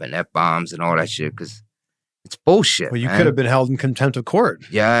dropping F-bombs and all that shit because it's bullshit. Well, you could have been held in contempt of court.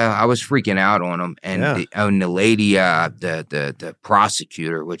 Yeah, I was freaking out on him. And the lady, the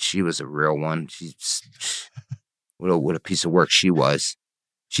prosecutor, which she was a real one, what a piece of work she was.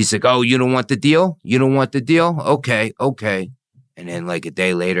 She's like, oh, you don't want the deal? You don't want the deal? Okay. And then like a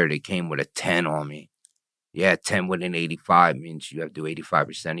day later, they came with a 10 on me. Yeah, 10 with an 85 means you have to do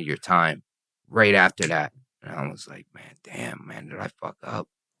 85% of your time right after that. And I was like, man, damn, man, did I fuck up?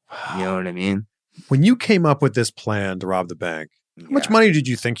 You know what I mean? When you came up with this plan to rob the bank, how much money did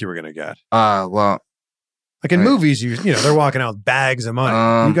you think you were going to get? Well, like in movies, you know, they're walking out with bags of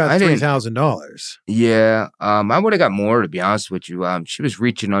money. You got $3,000. Yeah, I would have got more, to be honest with you. She was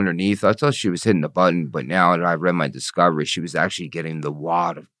reaching underneath. I thought she was hitting the button, but now that I read my discovery, she was actually getting the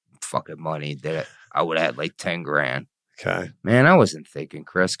wad of fucking money that I would have had like 10 grand. Okay. Man, I wasn't thinking,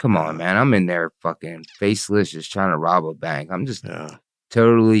 Chris. Come on, man. I'm in there fucking faceless, just trying to rob a bank. I'm just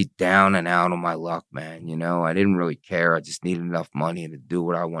totally down and out on my luck, man. You know, I didn't really care. I just needed enough money to do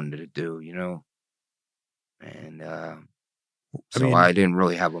what I wanted to do, you know? And I didn't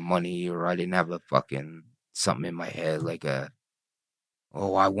really have a money, or I didn't have a fucking something in my head like I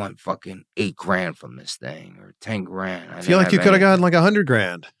want fucking 8 grand from this thing or 10 grand. I feel like you could have gotten like 100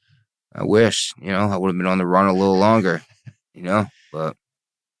 grand. I wish, you know, I would have been on the run a little longer, you know, but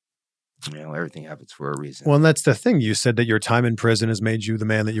you know, everything happens for a reason. Well, and that's the thing. You said that your time in prison has made you the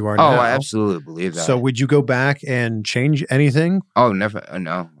man that you are now. Oh, I absolutely believe that. So would you go back and change anything? Oh, never.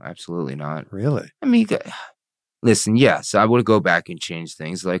 No, absolutely not. Really? I mean, listen, yes, I would go back and change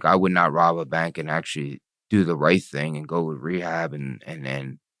things. Like I would not rob a bank and actually do the right thing and go to rehab and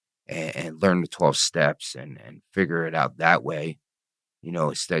learn the 12 steps and figure it out that way. You know,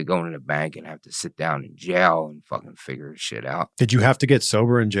 instead of going to the bank and have to sit down in jail and fucking figure shit out. Did you have to get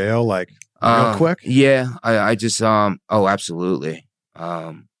sober in jail, like, real quick? Yeah, I just, absolutely.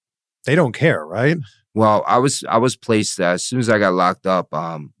 They don't care, right? Well, I was placed, as soon as I got locked up,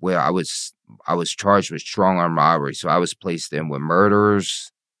 where I was charged with strong arm robbery. So I was placed in with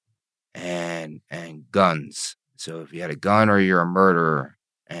murderers and guns. So if you had a gun or you're a murderer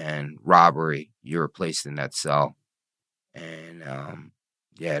and robbery, you were placed in that cell. And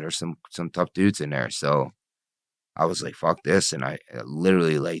there's some tough dudes in there. So I was like, fuck this. And I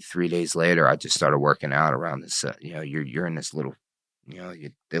literally like 3 days later, I just started working out around this. You know, you're in this little, you know,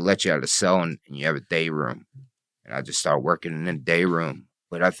 they let you out of the cell and you have a day room. And I just started working in the day room.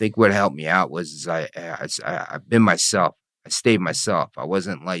 But I think what helped me out was I've been myself. I stayed myself. I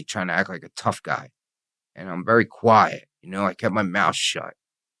wasn't like trying to act like a tough guy. And I'm very quiet. You know, I kept my mouth shut.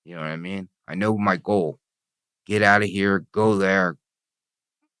 You know what I mean? I know my goal. Get out of here, go there,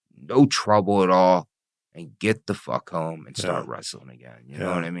 no trouble at all, and get the fuck home and start wrestling again. You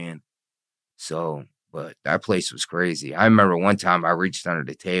know what I mean? So, but that place was crazy. I remember one time I reached under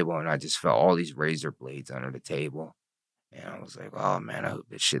the table and I just felt all these razor blades under the table. And I was like, oh man, I hope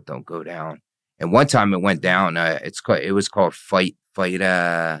this shit don't go down. And one time it went down. It was called Fight. What did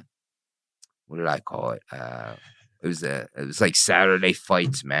I call it? It was like Saturday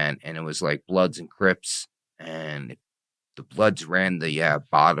Fights, man. And it was like Bloods and Crips. And the Bloods ran the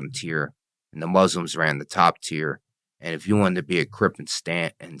bottom tier, and the Muslims ran the top tier. And if you wanted to be a Crip and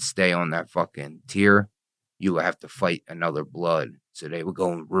stay on that fucking tier, you would have to fight another Blood. So they would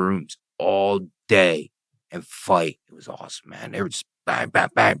go in rooms all day and fight. It was awesome, man. They were just bang, bang,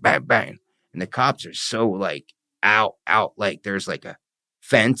 bang, bang, bang. And the cops are so like out, like there's like a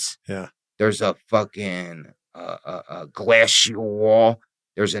fence. Yeah. There's a fucking a glass shield wall.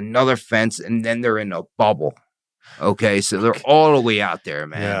 There's another fence, and then they're in a bubble. Okay, so they're all the way out there,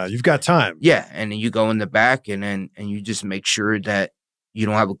 man. Yeah, you've got time. Yeah, and then you go in the back, and you just make sure that you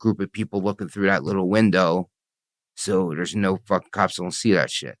don't have a group of people looking through that little window, so there's no fucking cops don't see that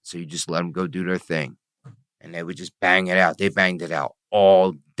shit. So you just let them go do their thing, and they would just bang it out. They banged it out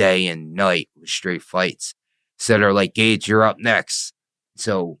all day and night with straight fights. So they're like, Gage, you're up next.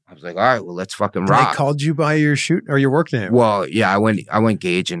 So I was like, all right, well, let's fucking rock. They called you by your your work name. Well, yeah, I went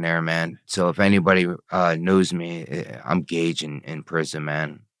Gage in there, man. So if anybody knows me, I'm Gage in prison,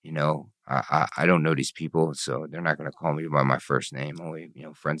 man. You know, I don't know these people, so they're not gonna call me by my first name. Only, you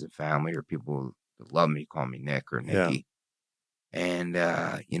know, friends and family or people that love me call me Nick or Nicky. Yeah.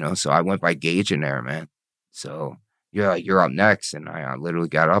 And you know, so I went by Gage in there, man. So you're up next, and I literally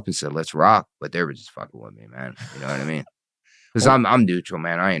got up and said, let's rock. But they were just fucking with me, man. You know what I mean? Because I'm neutral,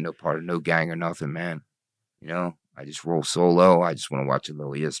 man. I ain't no part of no gang or nothing, man. You know, I just roll solo. I just want to watch a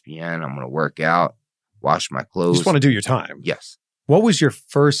little ESPN. I'm going to work out, wash my clothes. You just want to do your time. Yes. What was your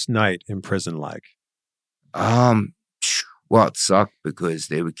first night in prison like? Well, it sucked because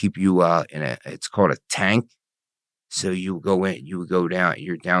they would keep you it's called a tank. So you would go down,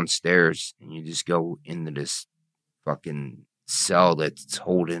 you're downstairs, and you just go into this fucking cell that's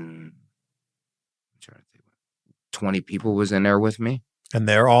holding, 20 people was in there with me. And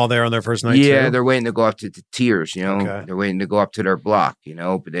they're all there on their first night, Yeah, too? they're waiting to go up to the tiers, you know. Okay. They're waiting to go up to their block, you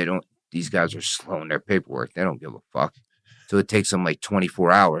know, but they don't. These guys are slow in their paperwork. They don't give a fuck. So it takes them like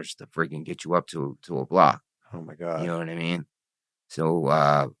 24 hours to freaking get you up to a block. Oh, my God. You know what I mean? So,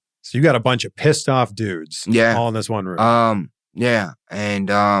 So you got a bunch of pissed off dudes all in this one room. Yeah. And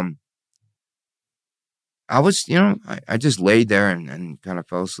I was, you know, I just laid there and kind of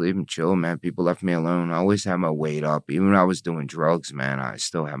fell asleep and chilled, man. People left me alone. I always had my weight up. Even when I was doing drugs, man, I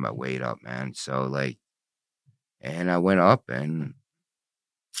still had my weight up, man. So, like, and I went up and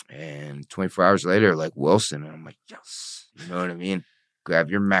 24 hours later, like Wilson, and I'm like, yes. You know what I mean? Grab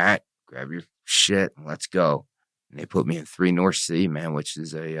your mat, grab your shit, and let's go. And they put me in 3 North C, man, which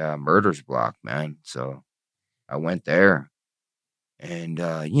is a murders block, man. So I went there and,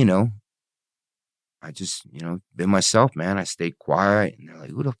 you know, I just, you know, been myself, man. I stayed quiet and they're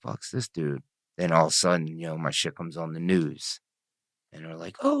like, who the fuck's this dude? Then all of a sudden, you know, my shit comes on the news and they're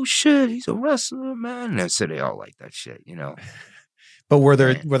like, oh shit, he's a wrestler, man. And so they all like that shit, you know. But were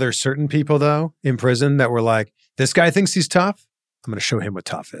there certain people, though, in prison that were like, this guy thinks he's tough? I'm going to show him what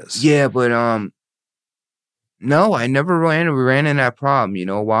tough is. Yeah, but no, I never ran in that problem. You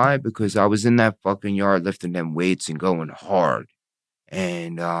know why? Because I was in that fucking yard lifting them weights and going hard.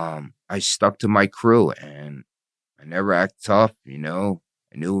 And I stuck to my crew and I never act tough, you know.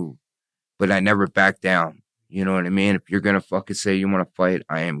 I knew, but I never backed down. You know what I mean? If you're going to fucking say you want to fight,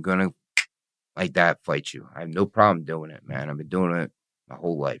 I am going to, like that, fight you. I have no problem doing it, man. I've been doing it my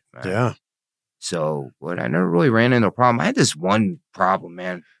whole life, man. Yeah. So, but I never really ran into a problem. I had this one problem,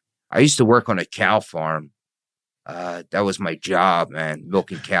 man. I used to work on a cow farm. That was my job, man.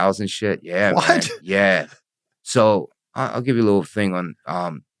 Milking cows and shit. Yeah, what? Man. Yeah. So I'll give you a little thing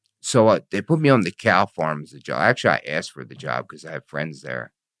on. So they put me on the cow farm as a job. Actually, I asked for the job because I have friends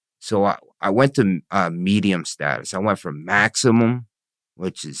there. So I went to medium status. I went from maximum,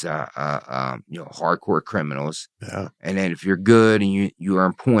 which is you know, hardcore criminals. Yeah. And then if you're good and you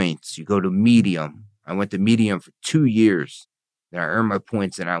earn points, you go to medium. I went to medium for 2 years. Then I earned my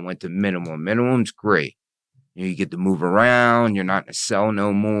points and I went to minimum. Minimum's great. You know, you get to move around. You're not in a cell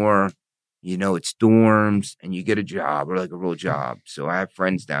no more. You know, it's dorms and you get a job or like a real job. So I have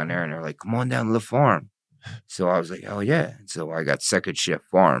friends down there and they're like, come on down to the farm. So I was like, oh yeah. And so I got second shift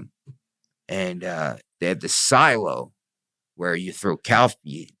farm and they had the silo where you throw cow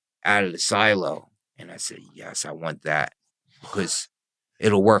feed out of the silo. And I said, yes, I want that because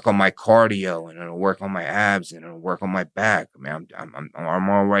it'll work on my cardio and it'll work on my abs and it'll work on my back. I mean, I'm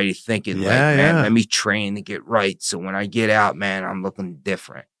already thinking man, let me train to get right. So when I get out, man, I'm looking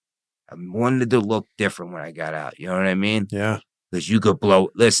different. I wanted to look different when I got out. You know what I mean? Yeah. Because you could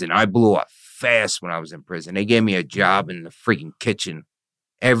listen, I blew up fast when I was in prison. They gave me a job in the freaking kitchen.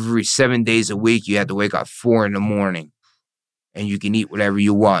 Every 7 days a week, you had to wake up 4 a.m. and you can eat whatever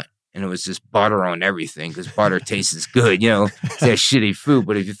you want. And it was just butter on everything because butter tastes good, you know. It's that shitty food.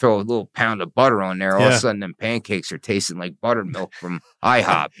 But if you throw a little pound of butter on there, all of a sudden them pancakes are tasting like buttermilk from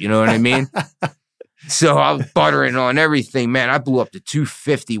IHOP. You know what I mean? So I was buttering on everything, man. I blew up to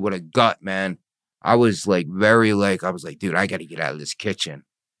 250 with a gut, man. I was like I was like, dude, I got to get out of this kitchen.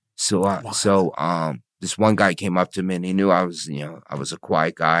 So this one guy came up to me and he knew I was a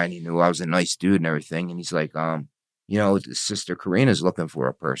quiet guy and he knew I was a nice dude and everything. And he's like, you know, Sister Karina's looking for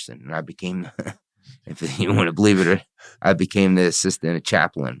a person. And I became, if you want to believe it, I became the assistant, a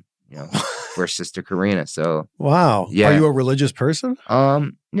chaplain, you know, for Sister Karina. So wow, yeah. Are you a religious person? I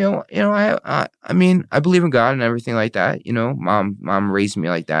mean, I believe in God and everything like that. You know, mom raised me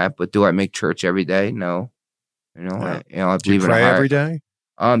like that. But do I make church every day? No. You know, I believe do you pray every day?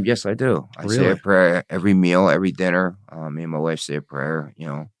 Yes, I do. I really? say a prayer every meal, every dinner. Me and my wife say a prayer.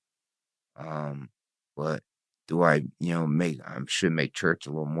 You know, but do I? You know, I should make church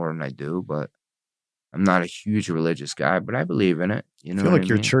a little more than I do, but I'm not a huge religious guy, but I believe in it. You know, I feel like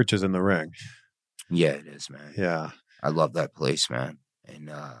your church is in the ring. Yeah, it is, man. Yeah, I love that place, man.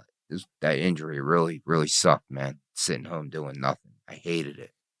 And that injury really, really sucked, man. Sitting home doing nothing, I hated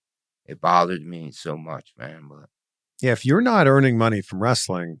it. It bothered me so much, man. But yeah, if you're not earning money from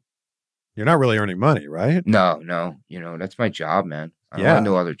wrestling, you're not really earning money, right? No. You know, that's my job, man. I don't have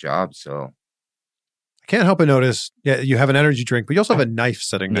no other job, so. I can't help but notice, you have an energy drink, but you also have a knife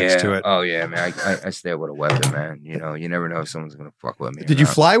sitting next to it. Oh, yeah, man. I stay with a weapon, man. You know, you never know if someone's going to fuck with me. Did you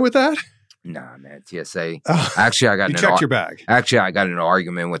fly with that? Nah, man. TSA. Actually, I got you checked your bag. Actually, I got in an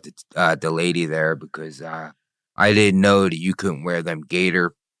argument with the lady there because I didn't know that you couldn't wear them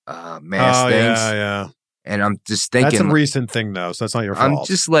gator mask things. Yeah. And I'm just thinking. That's a recent thing, though, so that's not your fault. I'm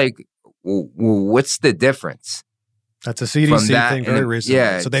just like, well, what's the difference? That's a CDC thing very recently.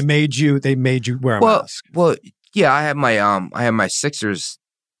 Yeah. So they made you wear a mask. Well, Yeah, I have my Sixers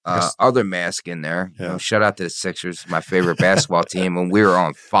other mask in there. Yeah. You know, shout out to the Sixers, my favorite basketball team, and we're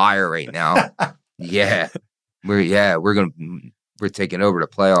on fire right now. Yeah, we're taking over the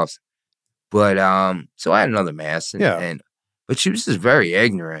playoffs. But so I had another mask, but she was just very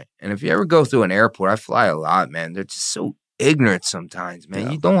ignorant. And if you ever go through an airport, I fly a lot, man. They're just so ignorant sometimes, man.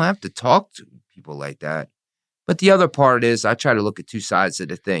 Yeah. You don't have to talk to people like that. But the other part is I try to look at two sides of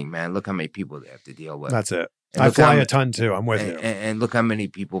the thing, man. Look how many people they have to deal with. That's it. And I fly a ton too. I'm with you. And look how many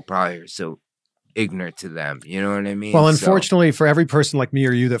people probably are so ignorant to them. You know what I mean? Well, unfortunately, for every person like me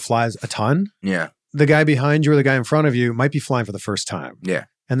or you that flies a ton, the guy behind you or the guy in front of you might be flying for the first time. Yeah.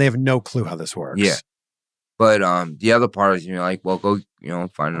 And they have no clue how this works. Yeah. But the other part is, you're like, well, go,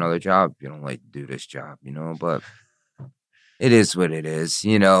 find another job. You don't like to do this job, but it is what it is.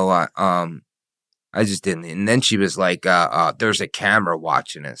 I just didn't. And then she was like, there's a camera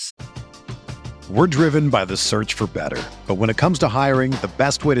watching us. We're driven by the search for better. But when it comes to hiring, the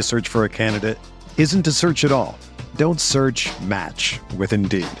best way to search for a candidate isn't to search at all. Don't search, match with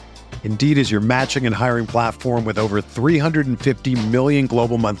Indeed. Indeed is your matching and hiring platform with over 350 million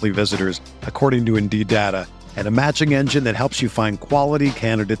global monthly visitors, according to Indeed data, and a matching engine that helps you find quality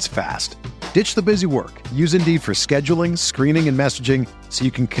candidates fast. Ditch the busy work. Use Indeed for scheduling, screening, and messaging so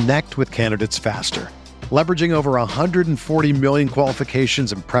you can connect with candidates faster. Leveraging over 140 million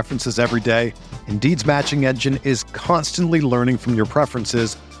qualifications and preferences every day, Indeed's matching engine is constantly learning from your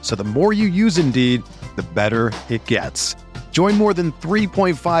preferences, so the more you use Indeed, the better it gets. Join more than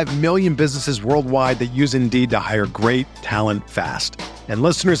 3.5 million businesses worldwide that use Indeed to hire great talent fast. And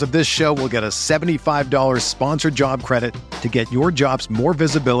listeners of this show will get a $75 sponsored job credit to get your jobs more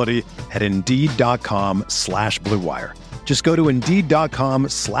visibility at Indeed.com/Blue Wire. Just go to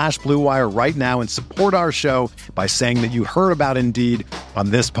Indeed.com/Blue Wire right now and support our show by saying that you heard about Indeed on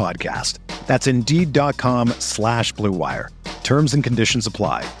this podcast. That's Indeed.com/Blue Wire. Terms and conditions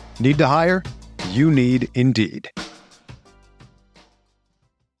apply. Need to hire? You need Indeed.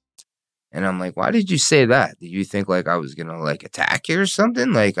 And I'm like, why did you say that? Did you think like I was going to like attack you or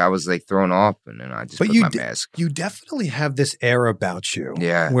something? Like I was like thrown off and then I just put my mask. You definitely have this air about you.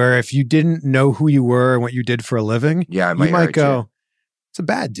 Yeah. Where if you didn't know who you were and what you did for a living, you might go, it's a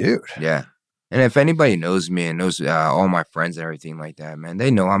bad dude. Yeah. And if anybody knows me and knows all my friends and everything like that, man,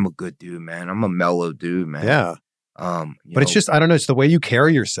 they know I'm a good dude, man. I'm a mellow dude, man. Yeah. But it's just, I don't know, it's the way you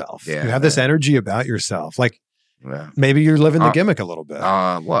carry yourself. Yeah, you have this energy about yourself. Like, yeah. Maybe you're living the gimmick a little bit.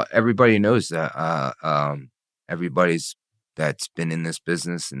 Well, everybody knows that. Everybody's that's been in this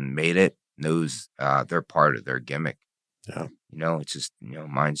business and made it knows they're part of their gimmick. Yeah. It's just,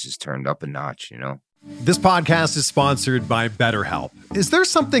 mine's just turned up a notch, This podcast is sponsored by BetterHelp. Is there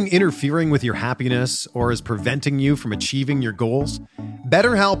something interfering with your happiness or is preventing you from achieving your goals?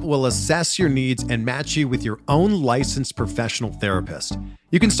 BetterHelp will assess your needs and match you with your own licensed professional therapist.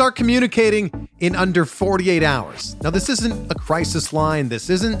 You can start communicating in under 48 hours. Now, this isn't a crisis line. This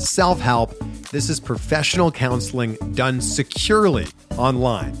isn't self-help. This is professional counseling done securely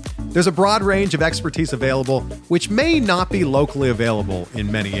online. There's a broad range of expertise available, which may not be locally available in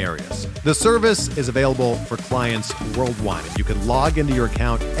many areas. The service is available for clients worldwide, and you can log into your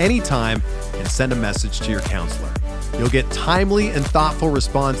account anytime and send a message to your counselor. You'll get timely and thoughtful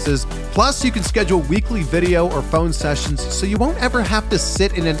responses. Plus, you can schedule weekly video or phone sessions so you won't ever have to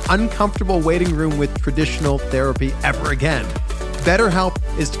sit in an uncomfortable waiting room with traditional therapy ever again. BetterHelp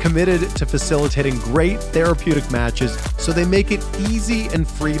is committed to facilitating great therapeutic matches, so they make it easy and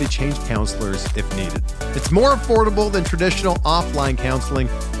free to change counselors if needed. It's more affordable than traditional offline counseling,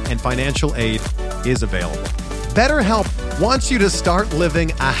 and financial aid is available. BetterHelp wants you to start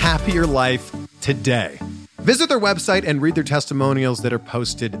living a happier life today. Visit their website and read their testimonials that are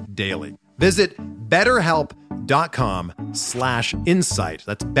posted daily. Visit BetterHelp.com/insight.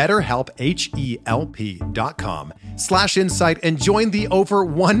 That's BetterHelp, HELP.com/insight, and join the over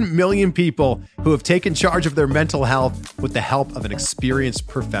 1 million people who have taken charge of their mental health with the help of an experienced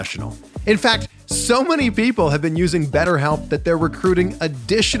professional. In fact, so many people have been using BetterHelp that they're recruiting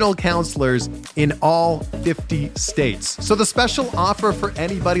additional counselors in all 50 states. So the special offer for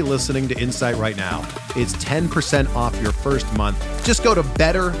anybody listening to Insight right now is 10% off your first month. Just go to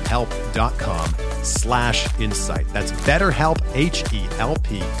BetterHelp.com/insight. That's BetterHelp,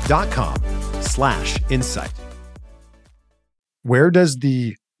 HELP.com/insight. Where does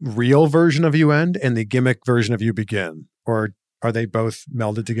the real version of you end and the gimmick version of you begin? Or are they both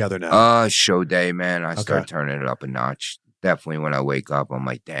melded together now? Show day, man. I start turning it up a notch. Definitely when I wake up, I'm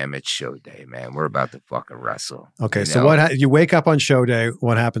like, damn, it's show day, man. We're about to fucking wrestle. Okay, so what you wake up on show day,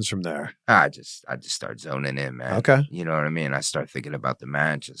 what happens from there? I just start zoning in, man. Okay. You know what I mean? I start thinking about the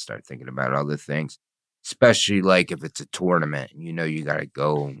match. I start thinking about other things. especially like if it's a tournament and you got to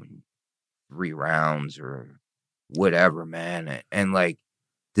go 3 rounds or whatever, man. And like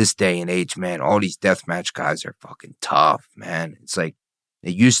this day and age, man, all these deathmatch guys are fucking tough, man. It's like,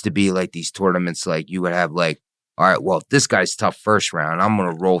 it used to be like these tournaments, like you would have like, all right, well, if this guy's tough first round, I'm going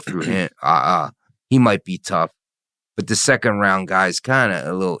to roll through him. He might be tough. But the second round guy's kind of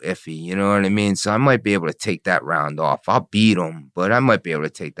a little iffy, you know what I mean? So I might be able to take that round off. I'll beat him, but I might be able to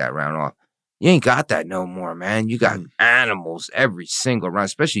take that round off. You ain't got that no more, man. You got animals every single round,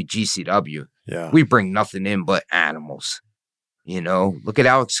 especially GCW. Yeah. We bring nothing in but animals. Look at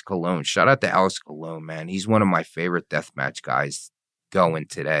Alex Colon. Shout out to Alex Colon, man. He's one of my favorite deathmatch guys going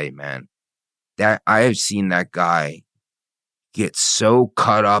today, man. That I have seen that guy get so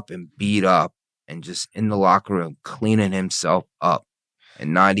cut up and beat up and just in the locker room cleaning himself up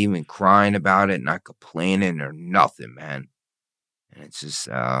and not even crying about it, not complaining or nothing, man. And it's just,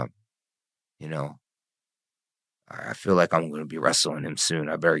 I feel like I'm going to be wrestling him soon.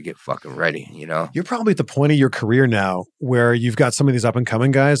 I better get fucking ready, You're probably at the point of your career now where you've got some of these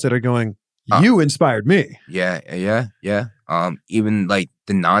up-and-coming guys that are going, you inspired me. Yeah. Even like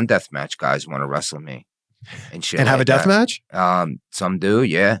the non-deathmatch guys want to wrestle me and shit. And have a death match? Some do,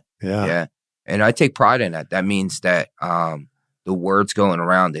 yeah. And I take pride in that. That means that the word's going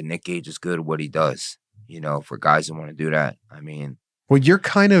around that Nick Gage is good at what he does, for guys that want to do that. I mean. Well, you're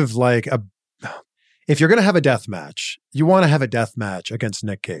kind of like if you're going to have a death match, you want to have a death match against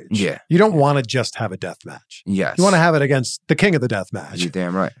Nick Gage. Yeah. You don't want to just have a death match. Yes. You want to have it against the king of the death match. You're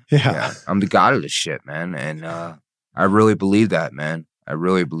damn right. Yeah. I'm the god of this shit, man. And I really believe that, man. I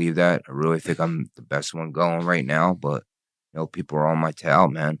really believe that. I really think I'm the best one going right now. But, people are on my tail,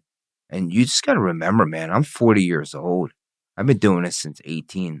 man. And you just got to remember, man, I'm 40 years old. I've been doing this since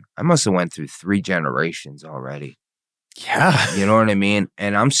 18. I must have went through 3 generations already. Yeah. You know what I mean?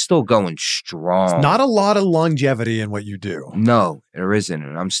 And I'm still going strong. It's not a lot of longevity in what you do. No, there isn't.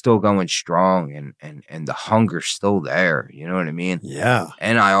 And I'm still going strong and the hunger's still there. You know what I mean? Yeah.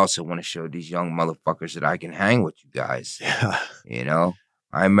 And I also want to show these young motherfuckers that I can hang with you guys. Yeah.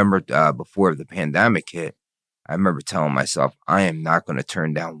 I remember before the pandemic hit, I remember telling myself, I am not going to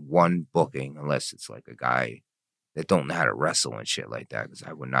turn down one booking unless it's like a guy that don't know how to wrestle and shit like that, because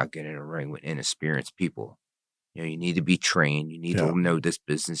I would not get in a ring with inexperienced people. You need to be trained. You need to know this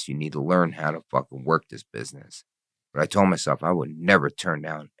business. You need to learn how to fucking work this business. But I told myself I would never turn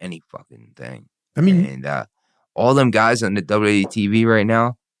down any fucking thing. I mean, and all them guys on the WWE TV right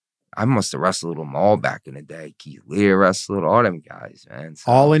now, I must have wrestled them all back in the day. Keith Lee wrestled all them guys, man.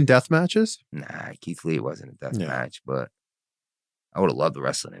 So, all in death matches? Nah, Keith Lee wasn't a death match, but I would have loved to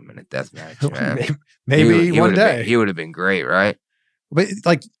wrestle him in a death match, man. Maybe one day. He would have been great, right? But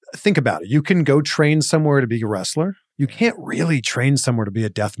like, think about it. You can go train somewhere to be a wrestler. You can't really train somewhere to be a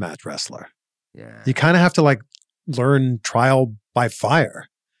deathmatch wrestler. Yeah. You kind of have to like learn trial by fire.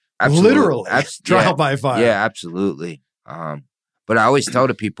 Absolutely. Literally trial by fire. Yeah, absolutely. But I always tell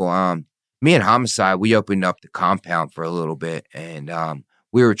the people, me and Homicide, we opened up the compound for a little bit, and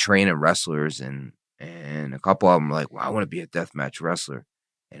we were training wrestlers, and a couple of them were like, well, I want to be a deathmatch wrestler.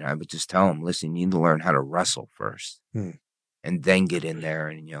 And I would just tell them, listen, you need to learn how to wrestle first. And then get in there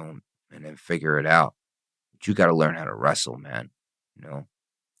and then figure it out. But you got to learn how to wrestle, man.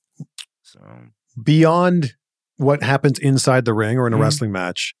 So beyond what happens inside the ring or in a wrestling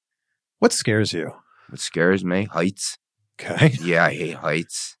match, what scares you? What scares me? Heights. Okay. Yeah, I hate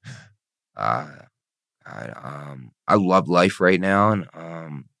heights. I love life right now,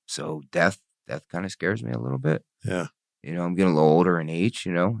 and so death kind of scares me a little bit. Yeah. I'm getting a little older in age,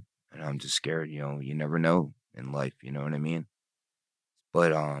 and I'm just scared. You never know in life. You know what I mean?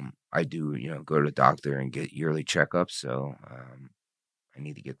 But I do, go to the doctor and get yearly checkups. So I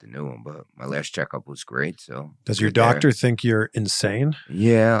need to get the new one. But my last checkup was great. So does your doctor think you're insane?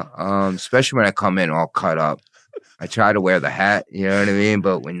 Yeah, especially when I come in all cut up. I try to wear the hat, you know what I mean?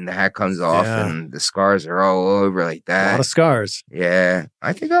 But when the hat comes off and the scars are all over like that. A lot of scars. Yeah.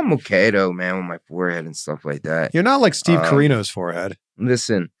 I think I'm okay, though, man, with my forehead and stuff like that. You're not like Steve Corino's forehead.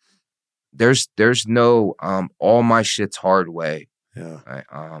 Listen, there's no, all my shit's hard way. Yeah.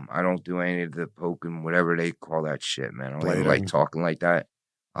 I don't do any of the poking, whatever they call that shit, man. I don't really like talking like that.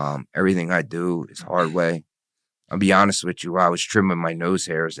 Everything I do is hard way. I'll be honest with you. I was trimming my nose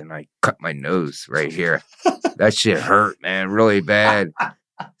hairs and I cut my nose right here. That shit hurt, man, really bad.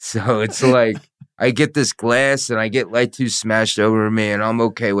 So it's like I get this glass and I get light tube smashed over me, and I'm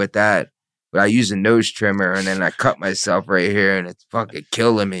okay with that. But I use a nose trimmer and then I cut myself right here, and it's fucking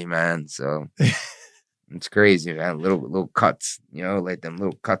killing me, man. So it's crazy, man. Little cuts, like them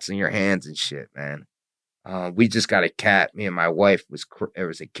little cuts in your hands and shit, man. We just got a cat. Me and my wife there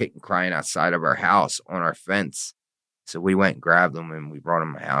was a kitten crying outside of our house on our fence. So we went and grabbed him and we brought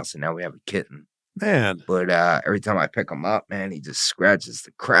him to my house, and now we have a kitten. Man. But every time I pick him up, man, he just scratches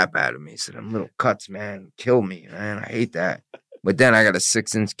the crap out of me. So them little cuts, man, kill me, man. I hate that. But then I got a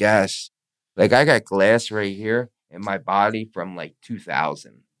 6-inch gash. Like, I got glass right here in my body from like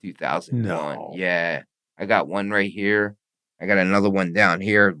 2001. No. Yeah. I got one right here. I got another one down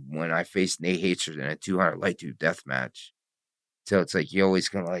here when I faced Nate Hatcher in a 200 light tube death match. So it's like you always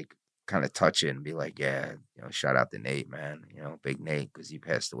gonna like kind of touch it and be like, yeah, shout out to Nate, man. Big Nate, because he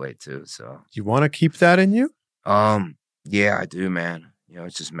passed away too. So you want to keep that in you? Yeah, I do, man.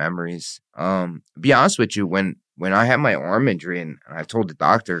 It's just memories. Be honest with you, when I had my arm injury and I told the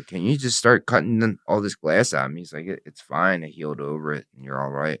doctor, can you just start cutting all this glass out of me? He's like, it's fine. I healed over it and you're all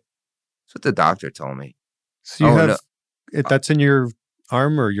right. That's what the doctor told me. So you have that's in your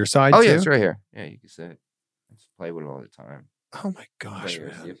arm or your side too? Yeah, it's right here. Yeah, you can see it. I just play with it all the time. Oh my gosh, man.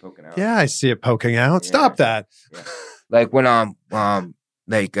 man. See it poking out? Yeah, I see it poking out. Yeah. Stop that. Yeah. Like when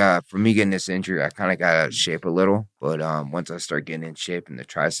for me getting this injury, I kind of got out of shape a little. But once I start getting in shape and the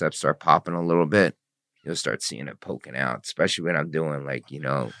triceps start popping a little bit, you'll start seeing it poking out, especially when I'm doing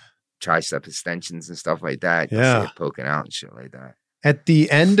tricep extensions and stuff like that. You'll see it poking out and shit like that. At the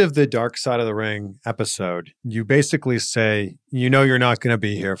end of the Dark Side of the Ring episode, you basically say, you're not going to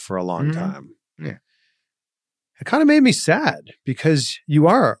be here for a long time. Yeah. It kind of made me sad because you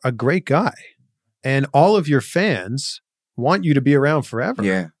are a great guy and all of your fans want you to be around forever.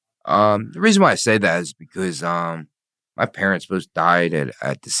 Yeah. The reason why I say that is because my parents both died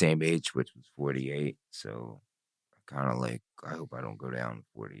at the same age, which was 48. So kind of like, I hope I don't go down to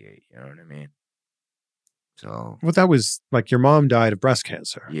 48. You know what I mean? So. Well, that was like your mom died of breast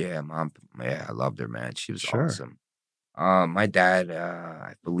cancer. Yeah, mom. Yeah, I loved her, man. She was awesome. My dad,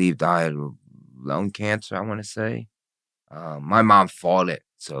 I believe, died of lung cancer, I want to say. My mom fought it.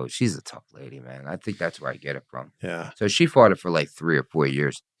 So she's a tough lady, man. I think that's where I get it from. Yeah. So she fought it for like 3 or 4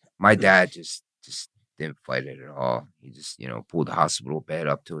 years. My dad just didn't fight it at all. He just, pulled the hospital bed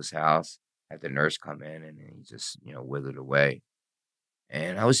up to his house, had the nurse come in, and he just, withered away.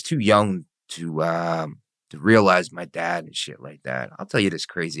 And I was too young to realize my dad and shit like that. I'll tell you this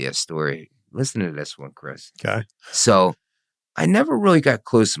crazy ass story. Listen to this one, Chris. Okay. So I never really got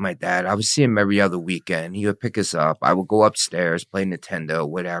close to my dad. I would see him every other weekend. He would pick us up. I would go upstairs, play Nintendo,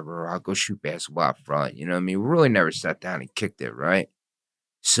 whatever. I'll go shoot basketball up front. You know what I mean? We really never sat down and kicked it, right?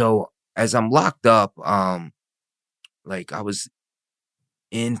 So as I'm locked up, I was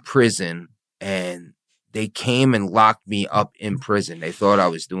in prison and they came and locked me up in prison. They thought I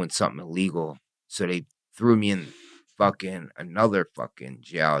was doing something illegal. So they threw me in another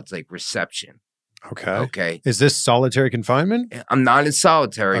jail. It's like reception. Okay. Is this solitary confinement? I'm not in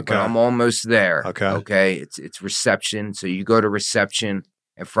solitary, but I'm almost there. Okay. It's reception. So you go to reception,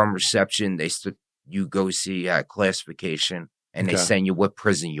 and from reception, you go see classification, and they send you what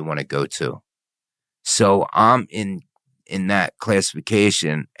prison you want to go to. So I'm in that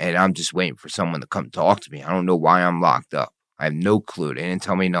classification, and I'm just waiting for someone to come talk to me. I don't know why I'm locked up. I have no clue. They didn't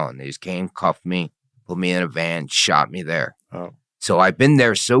tell me nothing. They just came, cuffed me, put me in a van, shot me there. Oh. So I've been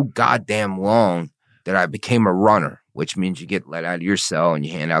there so goddamn long that I became a runner, which means you get let out of your cell and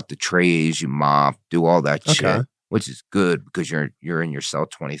you hand out the trays, you mop, do all that shit, which is good because you're in your cell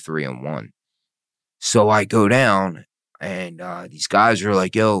 23 and 1. So I go down and these guys are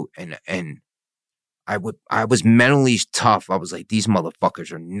like, yo, and I was mentally tough. I was like, these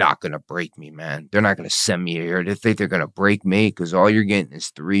motherfuckers are not going to break me, man. They're not going to send me here. They think they're going to break me because all you're getting is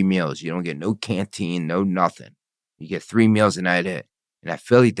 3 meals. You don't get no canteen, no nothing. You get 3 meals and that's it. And I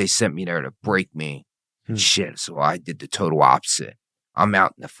feel like they sent me there to break me. Shit. So I did the total opposite. I'm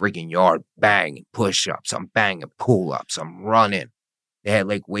out in the freaking yard banging push-ups. I'm banging pull-ups. I'm running. They had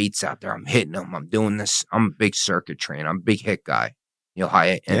like weights out there. I'm hitting them. I'm doing this. I'm a big circuit trainer. I'm a big hit guy.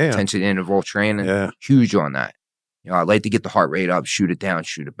 High intensity interval training. Huge on that. I like to get the heart rate up, shoot it down,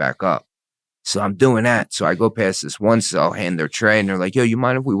 shoot it back up. So I'm doing that. So I go past this one cell, hand their tray, and they're like, yo, you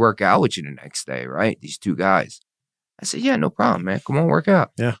mind if we work out with you the next day, right? These 2 guys. I said, yeah, no problem, man. Come on, work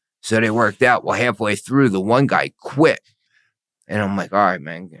out. Yeah. So they worked out. Well, halfway through, the one guy quit. And I'm like, all right,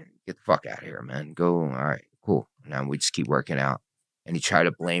 man, get the fuck out of here, man. Go, all right, cool. Now we just keep working out. And he tried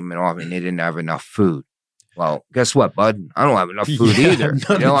to blame it off, and they didn't have enough food. Well, guess what, bud? I don't have enough food either.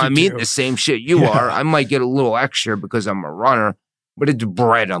 I'm eating the same shit you are. I might get a little extra because I'm a runner, but it's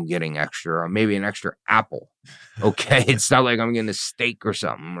bread I'm getting extra, or maybe an extra apple. Okay? It's not like I'm getting a steak or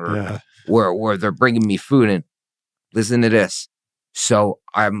something, or they're bringing me food in. Listen to this. So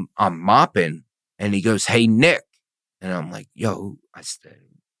I'm mopping, and he goes, hey, Nick. And I'm like, yo, I said,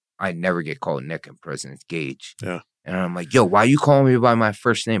 I never get called Nick in prison. It's Gage. Yeah. And I'm like, yo, why are you calling me by my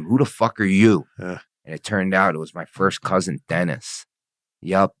first name? Who the fuck are you? Yeah. And it turned out it was my first cousin, Dennis.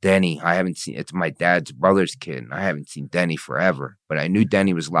 Yup, Denny. I haven't seen, it's my dad's brother's kid, and I haven't seen Denny forever. But I knew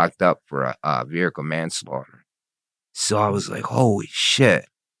Denny was locked up for a vehicle manslaughter. So I was like, holy shit.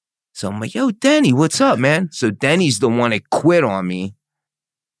 So I'm like, yo, Denny, what's up, man? So Denny's the one that quit on me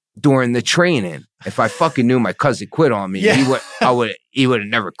during the training. If I fucking knew my cousin quit on me, he would have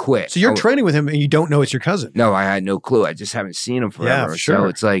never quit. So you're training with him and you don't know it's your cousin? No, I had no clue. I just haven't seen him forever. Yeah, sure. So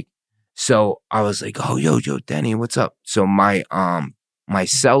it's like, so I was like, oh, yo, Denny, what's up? So my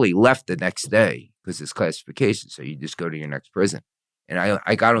cellie left the next day because it's classification. So you just go to your next prison. And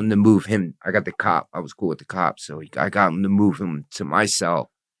I got him to move him. I got the cop. I was cool with the cop. So I got him to move him to my cell.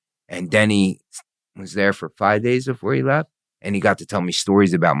 And Denny was there for 5 days before he left. And he got to tell me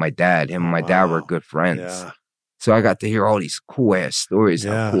stories about my dad. Him and my dad were good friends. Yeah. So I got to hear all these cool ass stories,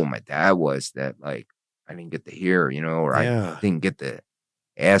 Yeah. how cool my dad was that like I didn't get to hear, or I didn't get to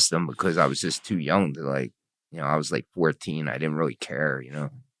ask them because I was just too young to like, I was like 14. I didn't really care,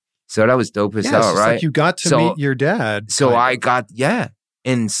 So that was dope as hell, right? Like you got to meet your dad. So I got,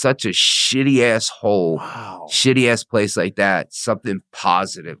 in such a shitty ass hole, shitty ass place like that, something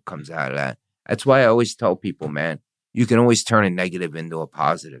positive comes out of that. That's why I always tell people, man, you can always turn a negative into a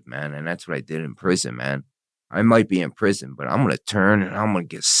positive, man. And that's what I did in prison, man. I might be in prison, but I'm going to turn and I'm going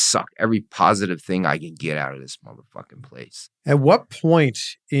to get sucked every positive thing I can get out of this motherfucking place. At what point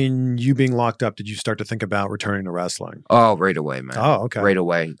in you being locked up did you start to think about returning to wrestling? Oh, right away, man. Oh, okay. Right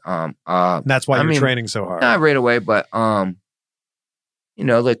away. That's why you're training so hard. Not right away, but, like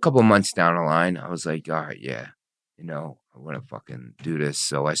a couple months down the line, I was like, all right, yeah, I want to fucking do this.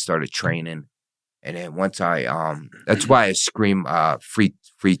 So I started training. And then once that's why I scream free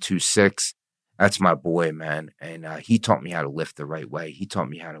 26. That's my boy, man. And he taught me how to lift the right way. He taught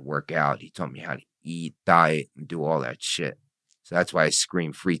me how to work out. He taught me how to eat, diet, and do all that shit. So that's why I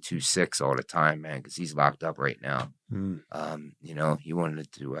scream free 26 all the time, man, because he's locked up right now. He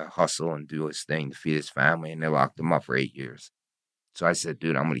wanted to hustle and do his thing to feed his family, and they locked him up for 8 years. So I said,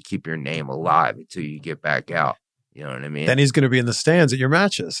 dude, I'm going to keep your name alive until you get back out. You know what I mean? Then he's going to be in the stands at your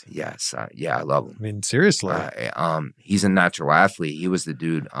matches. Yes. I love him. I mean, seriously. He's a natural athlete. He was the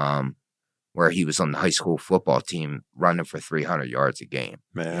dude where he was on the high school football team running for 300 yards a game.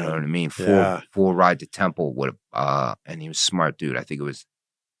 Man. You know what I mean? Full ride to Temple with and he was a smart dude. I think it was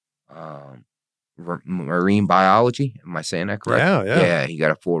marine biology. Am I saying that correct? Yeah, he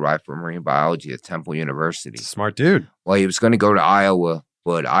got a full ride for marine biology at Temple University. Smart dude. Well, he was going to go to Iowa,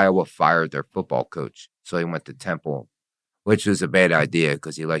 but Iowa fired their football coach. So he went to Temple, which was a bad idea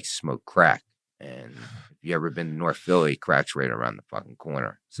because he likes to smoke crack. And if you ever been to North Philly, crack's right around the fucking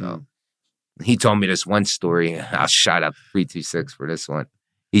corner. So he told me this one story. I'll shout out 326 for this one.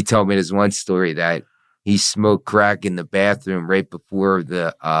 He told me this one story that he smoked crack in the bathroom right before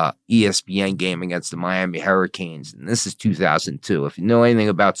the ESPN game against the Miami Hurricanes. And this is 2002. If you know anything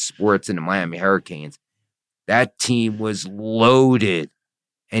about sports and the Miami Hurricanes, that team was loaded.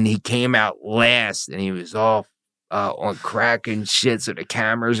 And he came out last, and he was all on crack and shit, so the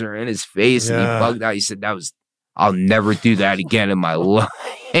cameras are in his face, and he bugged out. He said, I'll never do that again in my life.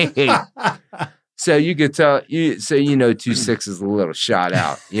 So you could tell, 26 is a little shot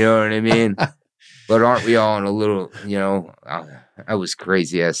out. You know what I mean? But aren't we all in a little, that was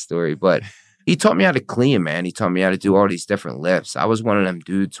crazy-ass story. But he taught me how to clean, man. He taught me how to do all these different lifts. I was one of them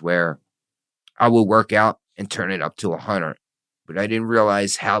dudes where I would work out and turn it up to 100. But I didn't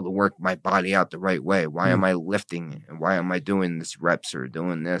realize how to work my body out the right way. Why am I lifting? And why am I doing this reps or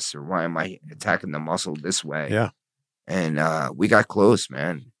doing this? Or why am I attacking the muscle this way? Yeah. And we got close,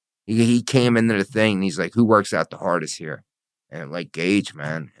 man. He came into the thing, and he's like, who works out the hardest here? And like Gage,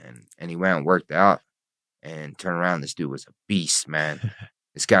 man. And he went and worked out and turned around. This dude was a beast, man.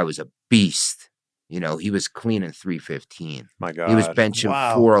 This guy was a beast. He was cleaning 315. My God. He was benching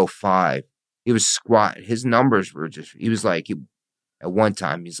 405. He was squatting. His numbers were he was like, at one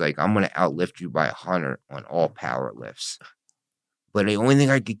time, he's like, I'm going to outlift you by 100 on all power lifts. But the only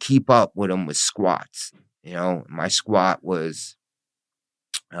thing I could keep up with him was squats. My squat was,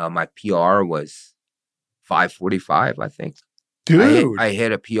 my PR was 545, I think. Dude. I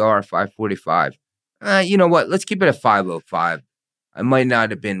hit a PR of 545. You know what? Let's keep it at 505. I might not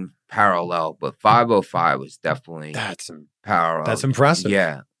have been parallel, but 505 was definitely parallel. That's impressive.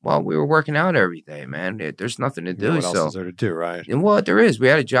 Yeah. Well, we were working out every day, man. There's nothing to do. What else is there to do, right? And what there is, we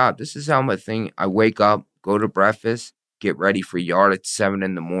had a job. This is how my thing. I wake up, go to breakfast, get ready for yard at 7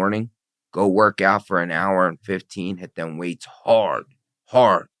 a.m, go work out for an hour and 15, hit them weights hard.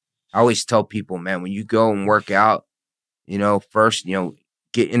 I always tell people, man, when you go and work out, first,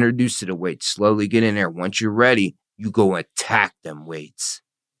 get introduced to the weights. Slowly get in there. Once you're ready, you go attack them weights.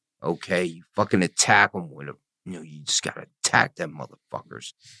 Okay? You fucking attack them with you just got to attack them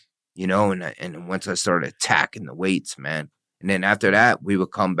motherfuckers. And once I started attacking the weights, man. And then after that, we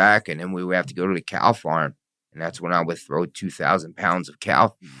would come back and then we would have to go to the cow farm. And that's when I would throw 2,000 pounds of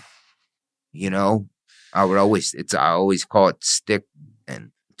cow feed. I always call it stick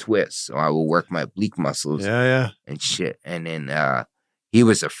and twist. So I will work my oblique muscles and shit. And then he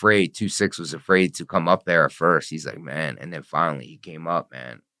was afraid, 2-6 was afraid to come up there at first. He's like, man. And then finally he came up,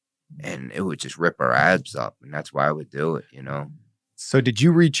 man. And it would just rip our abs up. And that's why I would do it, So did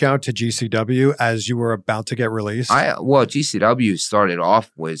you reach out to GCW as you were about to get released? GCW started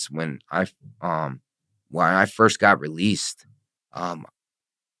off was when I first got released. When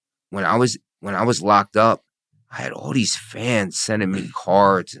I was locked up, I had all these fans sending me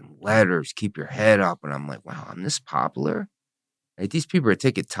cards and letters, keep your head up. And I'm like, wow, I'm this popular? Like, these people are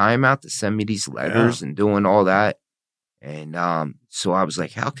taking time out to send me these letters and doing all that. And so I was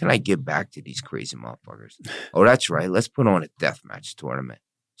like, how can I give back to these crazy motherfuckers? Oh, that's right. Let's put on a deathmatch tournament.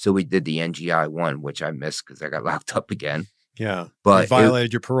 So we did the NGI one, which I missed because I got locked up again. Yeah. But you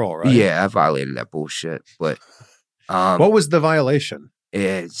violated your parole, right? Yeah, I violated that bullshit. But what was the violation?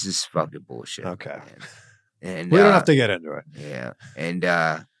 It's just fucking bullshit. Okay. And we don't have to get into it. Yeah. And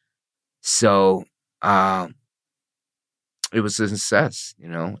so it was a success,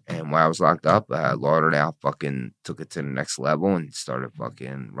 and while I was locked up, Lauderdale fucking took it to the next level and started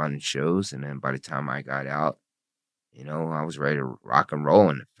fucking running shows. And then by the time I got out, I was ready to rock and roll,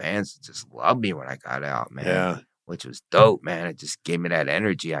 and the fans just loved me when I got out, man. Yeah. Which was dope, man. It just gave me that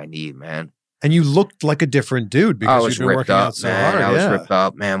energy I need, man. And you looked like a different dude because you've been working out so hard. I was ripped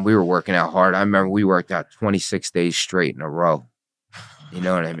up, man. We were working out hard. I remember we worked out 26 days straight in a row. You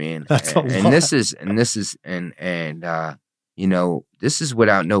know what I mean? That's a lot. This is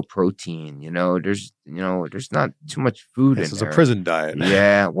without no protein. There's not too much food in there. This is a prison diet.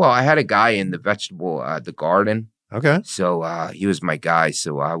 Yeah. Well, I had a guy in the vegetable, the garden. Okay. So he was my guy.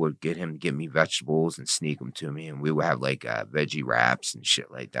 So I would get him to get me vegetables and sneak them to me. And we would have like veggie wraps and shit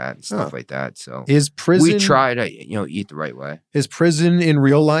like that and stuff like that. So is prison, we try to, eat the right way. Is prison in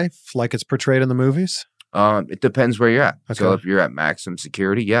real life like it's portrayed in the movies? It depends where you're at. Okay. So if you're at maximum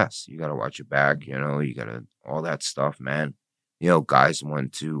security, yes, you got to watch your back. You got to all that stuff, man. Guys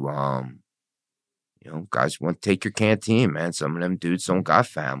want to take your canteen, man. Some of them dudes don't got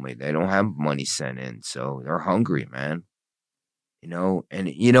family. They don't have money sent in. So they're hungry, man.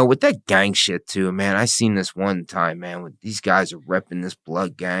 And with that gang shit too, man, I seen this one time, man, with these guys are repping this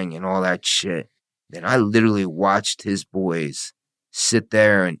blood gang and all that shit. Then I literally watched his boys sit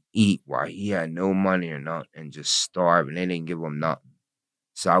there and eat while he had no money or nothing and just starve, and they didn't give him nothing.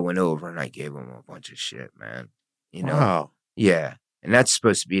 So I went over and I gave him a bunch of shit, man. Wow. Yeah. And that's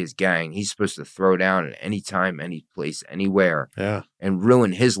supposed to be his gang. He's supposed to throw down at any time, any place, anywhere. Yeah. And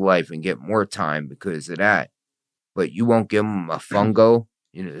ruin his life and get more time because of that. But you won't give him a fungo.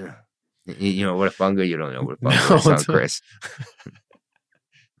 You know what a fungo? You don't know what a fungo is, huh, Chris?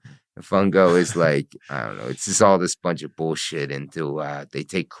 A fungo is like, I don't know. It's just all this bunch of bullshit into, they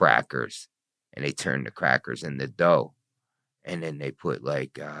take crackers and they turn the crackers into dough. And then they put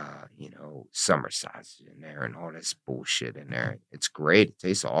like, summer sausage in there and all this bullshit in there. It's great. It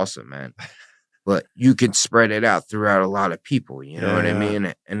tastes awesome, man. But you can spread it out throughout a lot of people. You know what I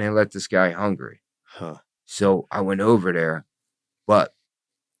mean? And they let this guy hungry. Huh. So I went over there, but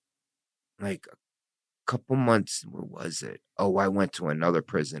like a couple months, what was it? Oh, I went to another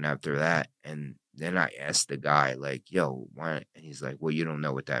prison after that. And then I asked the guy, like, yo, why? And he's like, well, you don't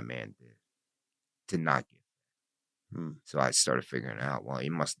know what that man did to not get. So I started figuring out, well, he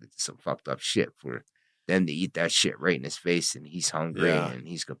must have did some fucked up shit for them to eat that shit right in his face, and he's hungry and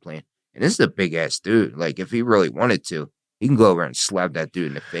he's complaining. And this is a big ass dude. Like, if he really wanted to, he can go over and slap that dude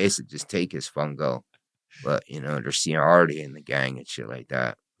in the face and just take his fungo. But, there's seniority in the gang and shit like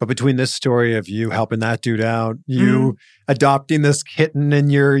that. But between this story of you helping that dude out, you adopting this kitten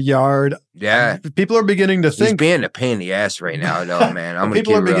in your yard, people are beginning to think. He's being a pain in the ass right now, though, man.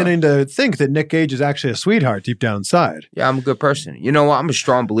 People are beginning to think that Nick Gage is actually a sweetheart deep down inside. Yeah, I'm a good person. You know what? I'm a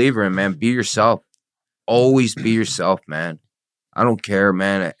strong believer in, man. Be yourself. Always be yourself, man. I don't care,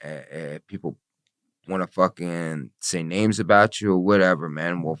 man. People want to fucking say names about you or whatever,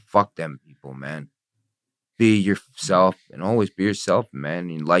 man. Well, fuck them people, man. Be yourself and always be yourself, man.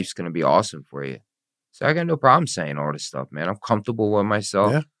 And life's going to be awesome for you. So I got no problem saying all this stuff, man. I'm comfortable with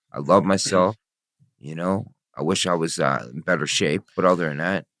myself. Yeah. I love myself. I wish I was in better shape, but other than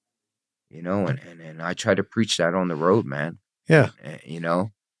that, and I try to preach that on the road, man. Yeah.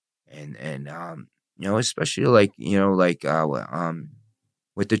 And especially like,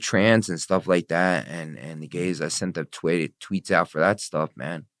 with the trans and stuff like that, and the gays, I sent the tweets out for that stuff,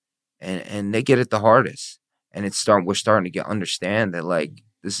 man. And they get it the hardest. And we're starting to understand that, like,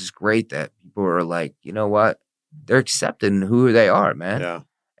 this is great that people are like, you know what? They're accepting who they are, man. Yeah.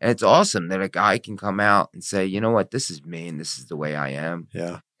 And it's awesome that a guy can come out and say, you know what? This is me and this is the way I am.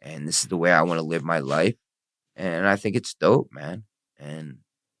 Yeah. And this is the way I want to live my life. And I think it's dope, man. And,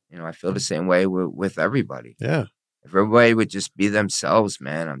 you know, I feel the same way with everybody. Yeah. If everybody would just be themselves,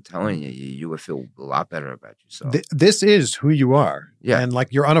 man, I'm telling you, you would feel a lot better about yourself. This is who you are. Yeah. And like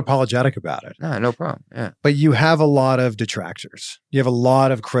you're unapologetic about it. No problem. Yeah. But you have a lot of detractors. You have a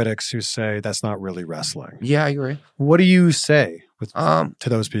lot of critics who say that's not really wrestling. Yeah, I agree. What do you say to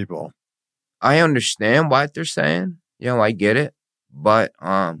those people? I understand what they're saying. You know, I get it. But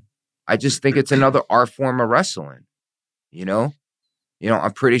I just think it's another art form of wrestling. You know,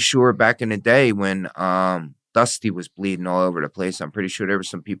 I'm pretty sure back in the day when Dusty was bleeding all over the place, I'm pretty sure there were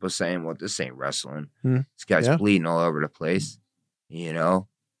some people saying, well, this ain't wrestling. This guy's bleeding all over the place. You know,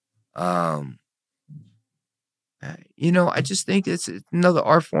 I just think it's another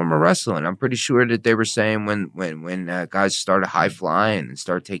art form of wrestling. I'm pretty sure that they were saying when guys started high flying and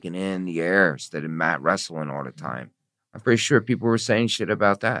started taking in the air instead of mat wrestling all the time. I'm pretty sure people were saying shit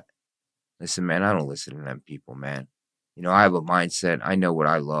about that. Listen, man, I don't listen to them people, man. You know, I have a mindset. I know what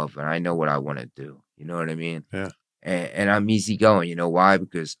I love and I know what I want to do. You know what I mean? Yeah. And I'm easygoing. You know why?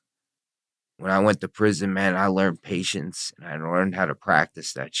 Because when I went to prison, man, I learned patience and I learned how to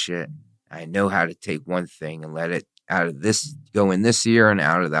practice that shit. I know how to take one thing and let it out of this, go in this ear and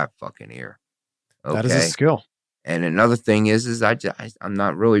out of that fucking ear. Okay? That is a skill. And another thing is I'm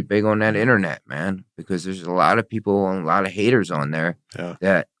not really big on that internet, man, because there's a lot of people and a lot of haters on there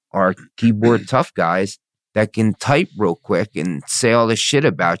that are keyboard tough guys that can type real quick and say all this shit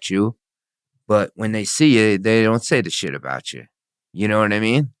about you. But when they see you, they don't say the shit about you. You know what I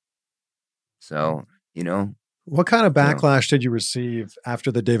mean? So, you know. What kind of backlash did you receive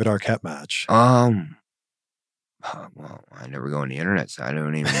after the David Arquette match? Well, I never go on the internet, so I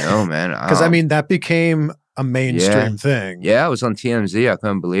don't even know, man. Because, I mean, that became a mainstream thing. Yeah, I was on TMZ. I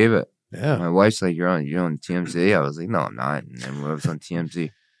couldn't believe it. Yeah. My wife's like, you're on TMZ? I was like, no, I'm not. And then I was on TMZ.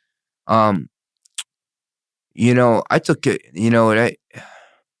 You know, I took it, you know,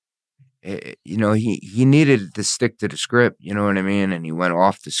 he needed to stick to the script, you know what I mean? And he went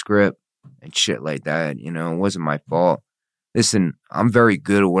off the script and shit like that. You know, it wasn't my fault. Listen, I'm very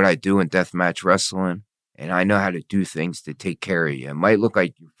good at what I do in deathmatch wrestling, and I know how to do things to take care of you. It might look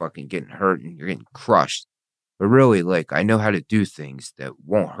like you're fucking getting hurt and you're getting crushed, but really, like, I know how to do things that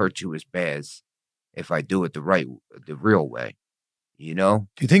won't hurt you as bad as if I do it the real way, you know?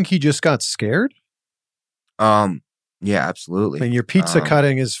 Do you think he just got scared? Yeah, absolutely. I mean, you're pizza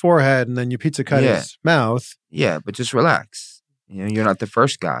cutting his forehead and then you pizza cut his mouth. Yeah, but just relax. You know, you're not the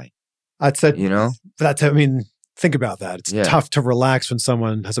first guy. I said, you know, think about that. It's tough to relax when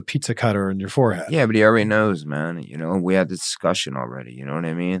someone has a pizza cutter in your forehead. Yeah, but he already knows, man. You know, we had the discussion already. You know what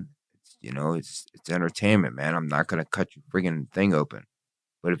I mean? You know, it's entertainment, man. I'm not going to cut your friggin' thing open.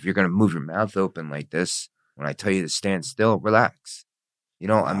 But if you're going to move your mouth open like this, when I tell you to stand still, relax. You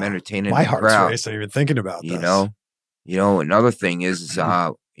know, I'm entertaining my the heart's crowd. racing even thinking about this. You know, another thing is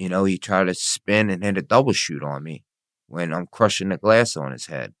you know, he tried to spin and hit a double shoot on me when I'm crushing the glass on his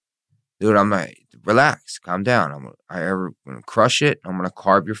head. Dude, I'm like, relax, calm down. I'm gonna crush it. I'm gonna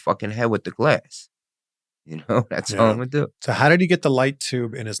carve your fucking head with the glass. You know, that's all I'm gonna do. So how did he get the light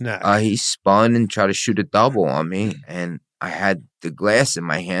tube in his neck? He spun and tried to shoot a double on me, and I had the glass in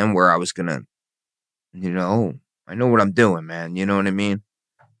my hand where I was gonna, you know, I know what I'm doing, man. You know what I mean?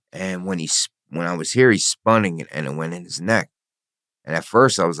 And when I was here, he spun and it went in his neck. And at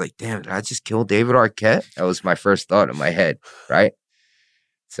first, I was like, damn, did I just kill David Arquette? That was my first thought in my head, right?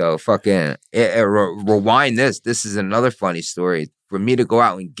 So fucking rewind this. This is another funny story. For me to go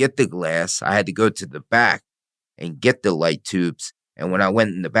out and get the glass, I had to go to the back and get the light tubes. And when I went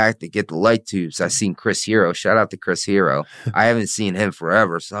in the back to get the light tubes, I seen Chris Hero. Shout out to Chris Hero. I haven't seen him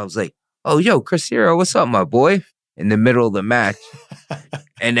forever. So I was like, oh, yo, Chris Hero, what's up, my boy? In the middle of the match.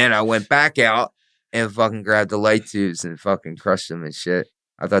 And then I went back out and fucking grabbed the light tubes and fucking crushed them and shit.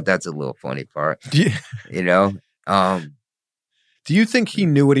 I thought that's a little funny part. You know? Do you think he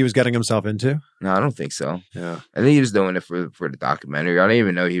knew what he was getting himself into? No, I don't think so. Yeah. I think he was doing it for the documentary. I didn't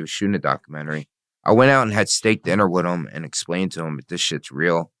even know he was shooting a documentary. I went out and had steak dinner with him and explained to him that this shit's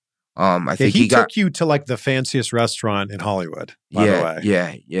real. I think he took you to like the fanciest restaurant in Hollywood, by the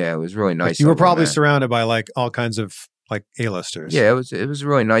way. Yeah. It was really nice. Like, you were probably surrounded by like all kinds of like A-listers. Yeah, it was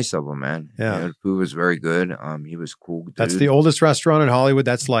really nice of him, man. Yeah. You know, the food was very good. He was cool, dude. That's the oldest restaurant in Hollywood.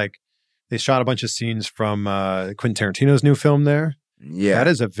 That's like, they shot a bunch of scenes from Quentin Tarantino's new film there. Yeah. That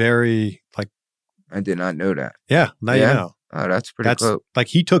is a very, like... I did not know that. Yeah, now you know. Oh, that's pretty cool. Like,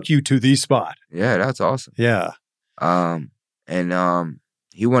 he took you to the spot. Yeah, that's awesome. Yeah.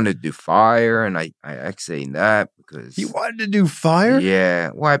 He wanted to do fire, and I exited that because... He wanted to do fire?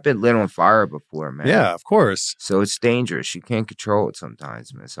 Yeah. Well, I've been lit on fire before, man. Yeah, of course. So it's dangerous. You can't control it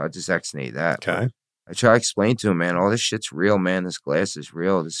sometimes, man. So I just exited that. Okay. I try to explain to him, man, all this shit's real, man. This glass is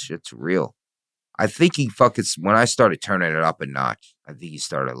real. This shit's real. I think he fucking... When I started turning it up a notch, I think he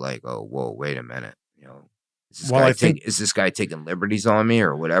started like, oh, whoa, wait a minute. You know, is this guy taking liberties on me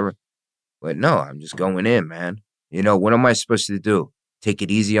or whatever? But no, I'm just going in, man. You know, what am I supposed to do? Take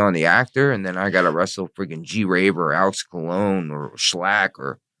it easy on the actor, and then I got to wrestle friggin' G-Rave or Alex Colon or Schlack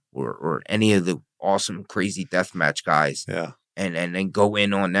or any of the awesome, crazy deathmatch guys. Yeah. And then go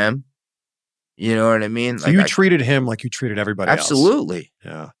in on them. You know what I mean? So you treated him like you treated everybody else. Absolutely.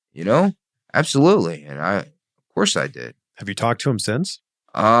 Yeah. You know? Absolutely. And of course I did. Have you talked to him since?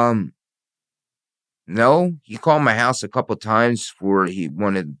 No. He called my house a couple times he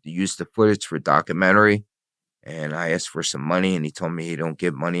wanted to use the footage for a documentary. And I asked for some money, and he told me he don't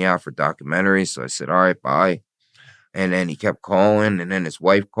give money out for documentaries. So I said, all right, bye. And then he kept calling, and then his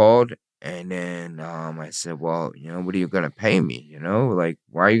wife called. And then I said, well, you know, what are you going to pay me? You know, like,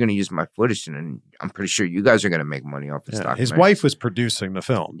 why are you going to use my footage? And I'm pretty sure you guys are going to make money off this documentary. His wife was producing the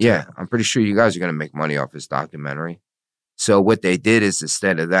film. Yeah, I'm pretty sure you guys are going to make money off this documentary. So what they did is,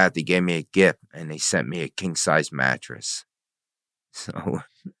 instead of that, they gave me a gift, and they sent me a king-size mattress. So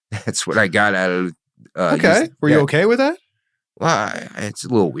that's what I got out of okay. Were you okay with that? Well, it's a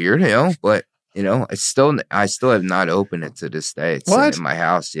little weird, you know, but, you know, I still have not opened it to this day. It's sitting in my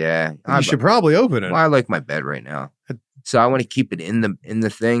house. Yeah. You should probably open it. Well, I like my bed right now. So I want to keep it in the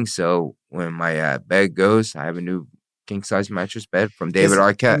thing. So when my bed goes, I have a new king-size mattress bed from David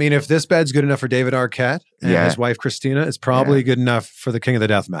Arquette. I mean, if this bed's good enough for David Arquette and his wife, Christina, it's probably good enough for the King of the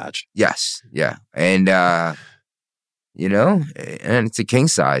Death match. Yes. Yeah. And, you know, and it's a king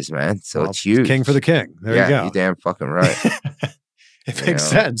size, man. So it's huge. It's king for the king. There you go. You're damn fucking right. It makes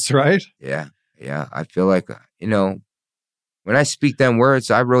sense, right? Yeah. Yeah. I feel like, you know, when I speak them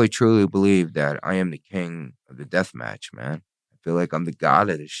words, I really truly believe that I am the king of the death match, man. I feel like I'm the god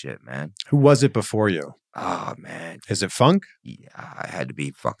of this shit, man. Who was it before you? Oh, man. Is it Funk? Yeah. I had to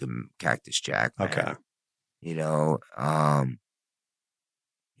be fucking Cactus Jack, man. Okay. You know,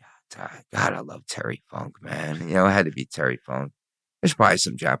 God, I love Terry Funk, man. You know, it had to be Terry Funk. There's probably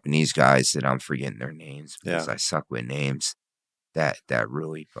some Japanese guys that I'm forgetting their names because I suck with names that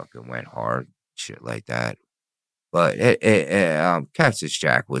really fucking went hard, shit like that. But Cactus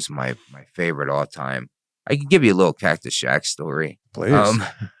Jack was my favorite all time. I can give you a little Cactus Jack story. Please.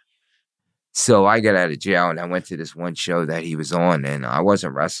 So I got out of jail and I went to this one show that he was on, and I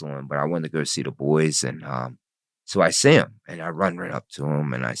wasn't wrestling, but I wanted to go see the boys, and so I see him, and I run right up to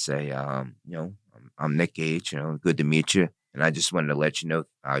him, and I say, you know, I'm Nick Gage, you know, good to meet you. And I just wanted to let you know,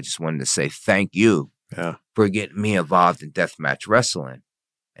 I just wanted to say thank you for getting me involved in deathmatch wrestling.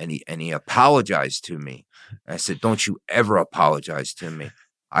 And he apologized to me. And I said, don't you ever apologize to me.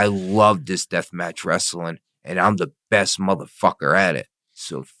 I love this deathmatch wrestling, and I'm the best motherfucker at it.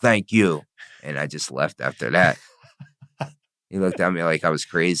 So thank you. And I just left after that. He looked at me like I was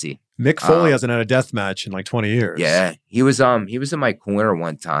crazy. Mick Foley hasn't had a death match in like 20 years. Yeah. He was in my corner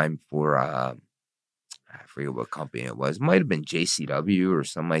one time for I forget what company it was. It might have been JCW or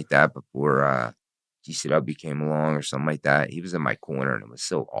something like that before GCW came along or something like that. He was in my corner, and it was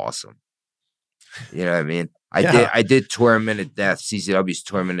so awesome. You know what I mean? I did Tournament of Death, CZW's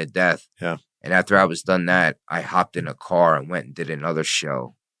Tournament of Death. Yeah. And after I was done that, I hopped in a car and went and did another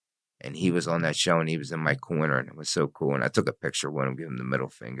show. And he was on that show, and he was in my corner, and it was so cool. And I took a picture with him, gave him the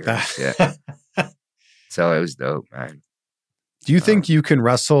middle finger. Yeah. So it was dope, man. Do you think you can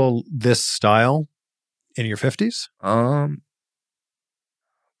wrestle this style in your 50s? I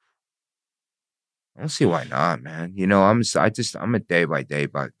don't see why not, man. You know, I'm a day by day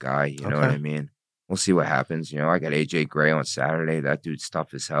guy. You know what I mean? We'll see what happens. You know, I got AJ Gray on Saturday. That dude's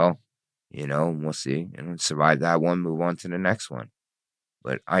tough as hell. You know, we'll see. And survive that one, move on to the next one.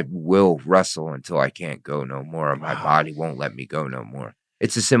 But I will wrestle until I can't go no more. My body won't let me go no more.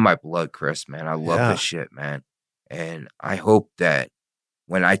 It's just in my blood, Chris, man. I love this shit, man. And I hope that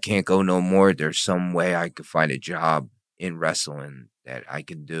when I can't go no more, there's some way I could find a job in wrestling that I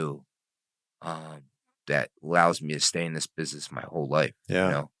can do that allows me to stay in this business my whole life. Yeah.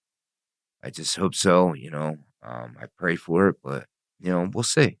 You know? I just hope so, you know. I pray for it, but, you know, we'll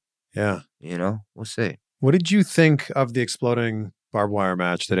see. Yeah. You know, we'll see. What did you think of the exploding barbed wire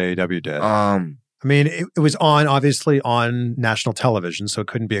match that AEW did? I mean, it was obviously on national television, so it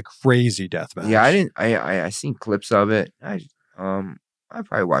couldn't be a crazy death match. Yeah, I seen clips of it. I I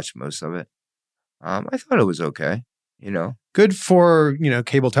probably watched most of it. I thought it was okay. Good for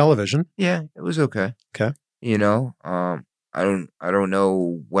cable television. Yeah, it was okay. Okay. I don't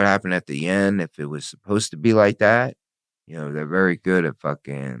know what happened at the end. If it was supposed to be like that, they're very good at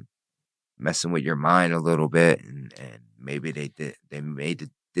fucking messing with your mind a little bit, and maybe they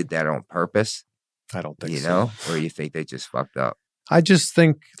did that on purpose. I don't think so. Or you think they just fucked up? I just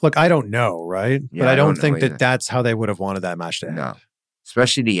think, look, I don't know, right? Yeah, but I don't think either. that's how they would have wanted that match to end. No,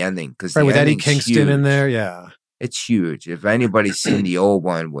 especially the ending, because with Eddie Kingston in there, yeah, it's huge. If anybody's seen the old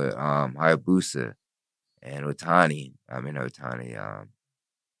one with Hayabusa and Otani, get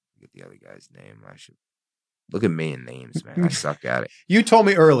the other guy's name. I should look at me in names, man. I suck at it. You told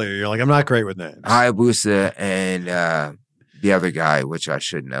me earlier, you're like, I'm not great with names. Hayabusa and the other guy, which I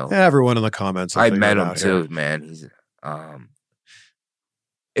should know. Everyone in the comments. I met him too, man. He's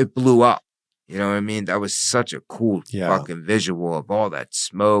it blew up. You know what I mean? That was such a cool fucking visual of all that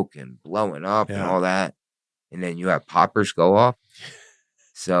smoke and blowing up and all that. And then you have poppers go off.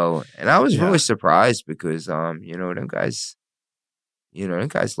 So, and I was really surprised because, them guys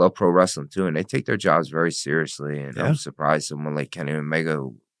love pro wrestling too, and they take their jobs very seriously. And I'm surprised someone like Kenny Omega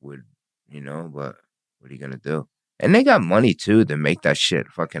would, but what are you going to do? And they got money too to make that shit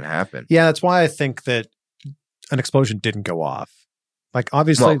fucking happen. Yeah, that's why I think that an explosion didn't go off. Like,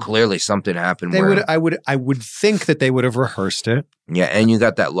 obviously, well, clearly something happened. I would think that they would have rehearsed it. Yeah, and you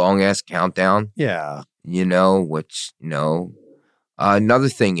got that long ass countdown. Yeah, which another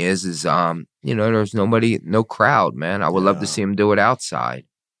thing is there's no crowd, man. I would love to see him do it outside.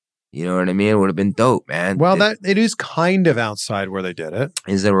 You know what I mean? It would have been dope, man. Well, it is kind of outside where they did it.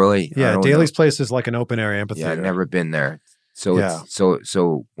 Is it really? Yeah, Daly's place is like an open air amphitheater. Yeah, I've never been there. So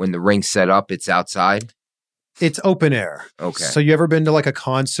so when the ring's set up, it's outside. It's open air. Okay. So you ever been to like a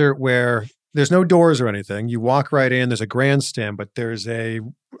concert where there's no doors or anything? You walk right in. There's a grandstand, but there's a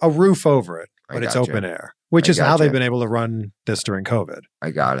roof over it. But it's open air, which is how they've been able to run this during COVID.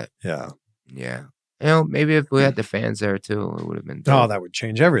 I got it. Yeah. Yeah. Maybe if we had the fans there too, it would have been dope. Oh, that would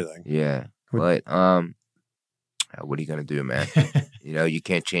change everything. Yeah. But what are you gonna do, man? You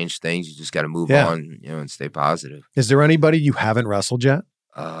can't change things. You just got to move on, and stay positive. Is there anybody you haven't wrestled yet?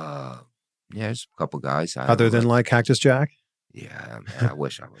 Yeah, there's a couple guys. Other than like Cactus Jack? Yeah, man. I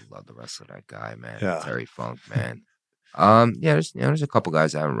wish I would love to wrestle that guy, man. Yeah. Terry Funk, man. There's a couple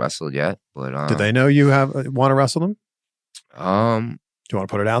guys I haven't wrestled yet, but did they know you want to wrestle them? Do you want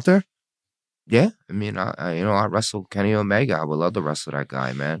to put it out there? Yeah, I mean, I wrestled Kenny Omega. I would love to wrestle that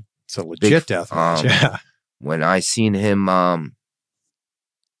guy, man. It's a legit death match. Yeah. When I seen him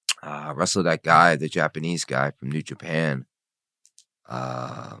wrestle that guy, the Japanese guy from New Japan.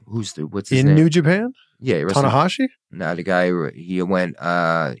 What's his name? In New Japan? Yeah, Tanahashi? No, the guy he went.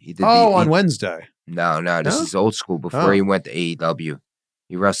 He did. On Wednesday. No, this is old school. Before he went to AEW,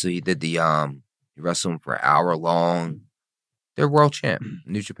 he wrestled. He did the He wrestled him for an hour long. They're world champ,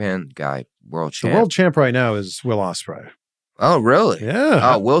 New Japan guy, world champ. The world champ right now is Will Ospreay. Oh, really? Yeah.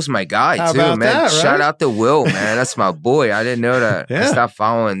 Oh, Will's my guy How too, about man. that, right? Shout out to Will, man. That's my boy. I didn't know that. Yeah. I stopped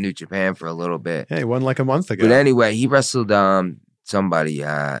following New Japan for a little bit. Hey, one like a month ago. But anyway, he wrestled somebody,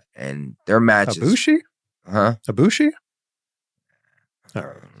 and their matches. Ibushi? Huh? Ibushi? I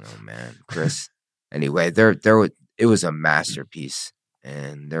don't know, man. Chris. Anyway, it was a masterpiece,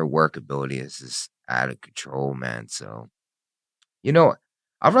 and their workability is just out of control, man. So,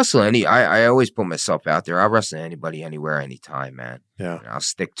 I'll wrestle I always put myself out there. I'll wrestle anybody, anywhere, anytime, man. Yeah. And I'll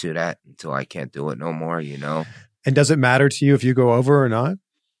stick to that until I can't do it no more, And does it matter to you if you go over or not?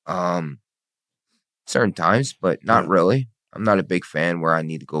 Certain times, but not really. I'm not a big fan where I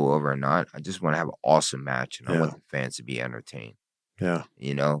need to go over or not. I just want to have an awesome match, and I want the fans to be entertained. Yeah.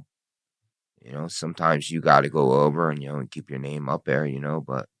 Sometimes you got to go over and keep your name up there,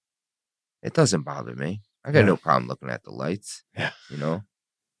 but it doesn't bother me. I got no problem looking at the lights. Yeah.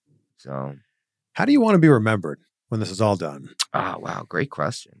 So, how do you want to be remembered when this is all done? Oh, wow. Great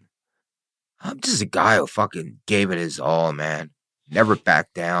question. I'm just a guy who fucking gave it his all, man. Never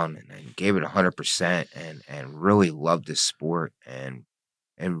backed down and gave it 100% and really loved this sport and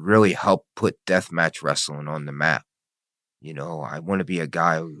really helped put deathmatch wrestling on the map. I want to be a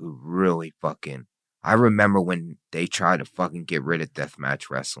guy who really fucking... I remember when they tried to fucking get rid of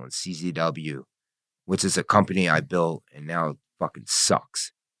deathmatch wrestling, CZW, which is a company I built, and now it fucking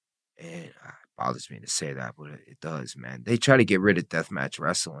sucks. And it bothers me to say that, but it does, man. They try to get rid of deathmatch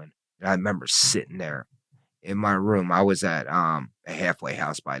wrestling. And I remember sitting there in my room. I was at a halfway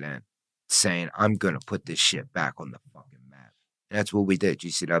house by then, saying, I'm going to put this shit back on the fucking map. And that's what we did,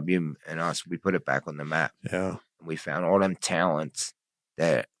 GCW and us. We put it back on the map. Yeah. And we found all them talents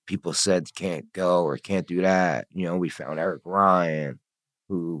that people said can't go or can't do that. You know, we found Eric Ryan,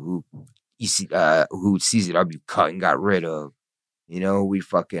 who CZW cut and got rid of. You know, we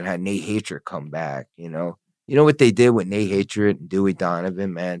fucking had Nate Hatred come back, you know. You know what they did with Nate Hatred and Dewey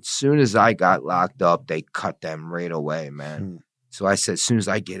Donovan, man? As soon as I got locked up, they cut them right away, man. So I said, as soon as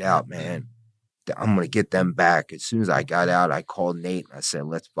I get out, man, I'm going to get them back. As soon as I got out, I called Nate and I said,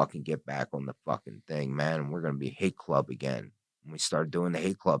 let's fucking get back on the fucking thing, man. And we're going to be Hate Club again. And we started doing the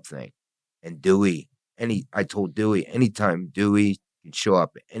Hate Club thing. And Dewey, I told Dewey, anytime Dewey can show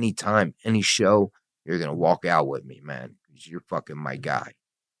up at any time, any show, you're going to walk out with me, man. Because you're fucking my guy.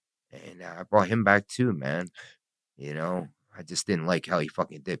 And I brought him back too, man. You know, I just didn't like how he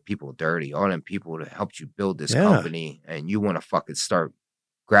fucking did people dirty. All them people that helped you build this company. And you want to fucking start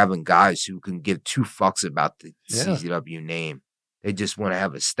grabbing guys who can give two fucks about the CZW name. They just want to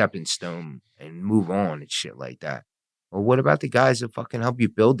have a stepping stone and move on and shit like that. Well, what about the guys that fucking help you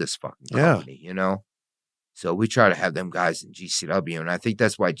build this fucking company, you know? So we try to have them guys in GCW. And I think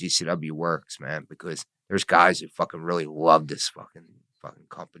that's why GCW works, man, because there's guys who fucking really love this fucking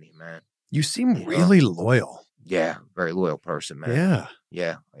company, man. You seem really loyal. Yeah, very loyal person, man. Yeah.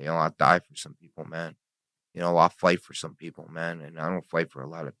 Yeah. You know, I'll die for some people, man. You know, I'll fight for some people, man. And I don't fight for a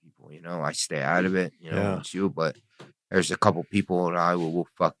lot of people, you know. I stay out of it, you know, it's you. But there's a couple people that I will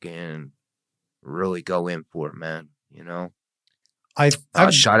fucking really go in for, man, you know.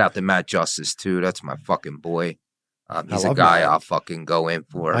 I'll shout out to Matt Justice, too. That's my fucking boy. He's a guy I'll fucking go in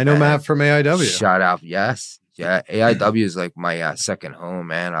for. I know Matt from AIW. Shout out, yes. Yeah, AIW is like my second home,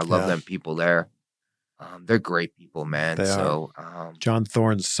 man. I love them people there. They're great people, man. They are. John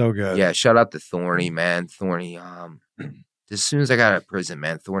Thorne's so good. Yeah, shout out to Thorny, man. Thorny, as soon as I got out of prison,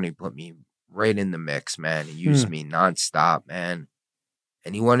 man, Thorny put me right in the mix, man. He used me nonstop, man.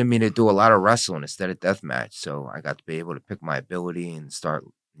 And he wanted me to do a lot of wrestling instead of deathmatch. So I got to be able to pick my ability and start,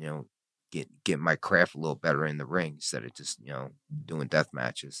 you know, get my craft a little better in the ring instead of just, you know, doing death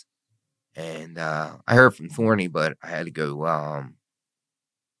matches. And I heard from Thorny, but I had to go, I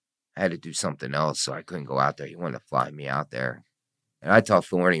had to do something else, so I couldn't go out there. He wanted to fly me out there. And I told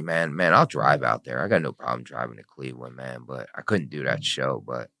Thorny, man, I'll drive out there. I got no problem driving to Cleveland, man, but I couldn't do that show.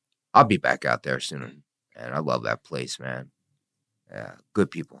 But I'll be back out there soon. And I love that place, man. Yeah,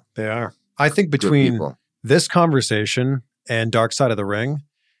 good people. They are. I think between this conversation and Dark Side of the Ring,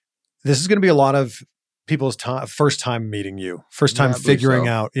 this is going to be a lot of people's first time meeting you, first time figuring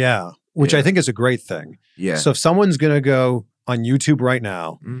out, which I think is a great thing. Yeah. So if someone's going to go on YouTube right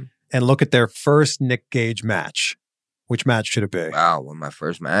now and look at their first Nick Gage match, which match should it be? Wow, my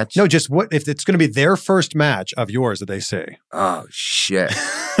first match? No, just what if it's going to be their first match of yours that they see? Oh shit.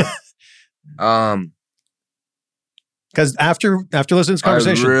 Because after listening to this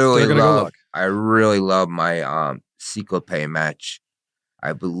conversation, they're going to go look. I really love my Cyclope match.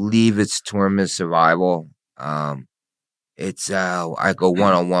 I believe it's Tournament Survival. It's I go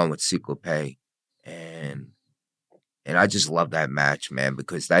one-on-one with Cyclope, and I just love that match, man,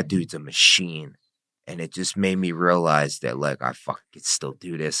 because that dude's a machine, and it just made me realize that like I fucking could still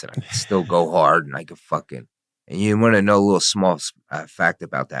do this, and I can still go hard, and I can fucking. And you want to know a little small fact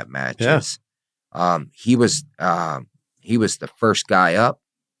about that match? Yeah. Is, he was the first guy up,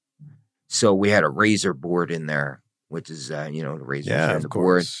 so we had a razor board in there, which is the razor on the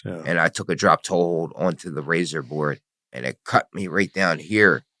board, and I took a drop toe hold onto the razor board, and it cut me right down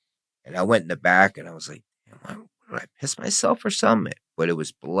here, and I went in the back, and I was like, did I piss myself or something? But it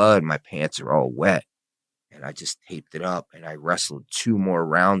was blood. My pants are all wet, and I just taped it up, and I wrestled 2 more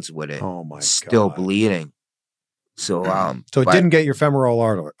rounds with it. Oh my God. Still bleeding. So so it didn't get your femoral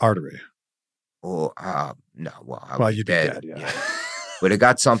artery. Well, no. Well, you'd be dead. Yeah. But it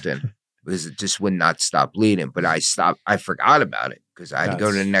got something because it just would not stop bleeding. But I forgot about it because I had to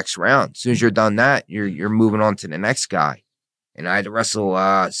go to the next round. As soon as you're done that, you're moving on to the next guy. And I had to wrestle.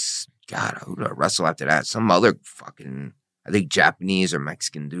 Who did I wrestle after that? Some other fucking, I think Japanese or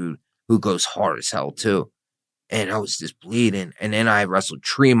Mexican dude who goes hard as hell too. And I was just bleeding. And then I wrestled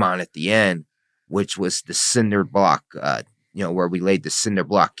Tremont at the end, which was the cinder block. Where we laid the cinder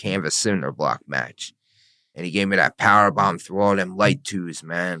block canvas cinder block match. And he gave me that power bomb through all them light tubes,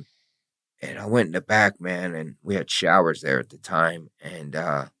 man. And I went in the back, man, and we had showers there at the time. And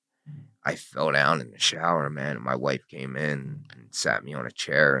I fell down in the shower, man. And my wife came in and sat me on a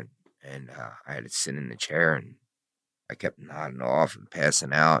chair. And I had to sit in the chair. And I kept nodding off and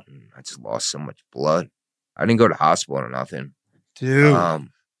passing out. And I just lost so much blood. I didn't go to hospital or nothing. Dude.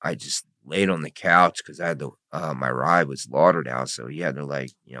 I just laid on the couch because I had to, my ride was Lauderdale, so he had to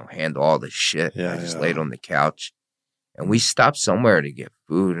handle all this shit. I just laid on the couch, and we stopped somewhere to get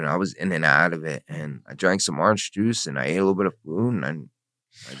food, and I was in and out of it, and I drank some orange juice, and I ate a little bit of food, and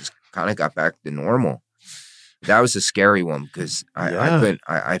I just kind of got back to normal. That was a scary one because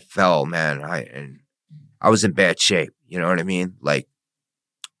I fell, man. I was in bad shape. You know what I mean? Like,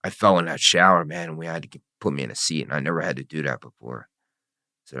 I fell in that shower, man, and we had to put me in a seat, and I never had to do that before.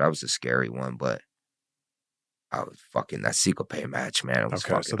 So that was a scary one, but I was fucking that Sikope match, man. It was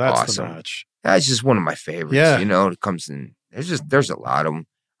fucking so that's awesome. The match. That's just one of my favorites. You know, it comes in. There's a lot of them.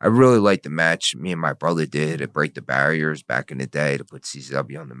 I really like the match me and my brother did at Break the Barriers back in the day to put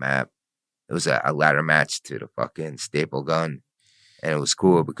CZW on the map. It was a ladder match to the fucking staple gun. And it was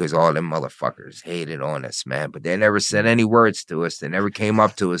cool because all them motherfuckers hated on us, man. But they never said any words to us. They never came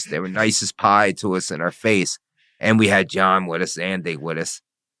up to us. They were nice as pie to us in our face. And we had John with us, Zandig with us.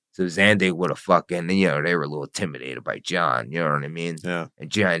 So Zandig would have fucking, you know, they were a little intimidated by John. You know what I mean? Yeah.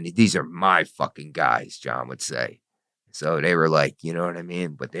 And John, these are my fucking guys, John would say. So they were like, you know what I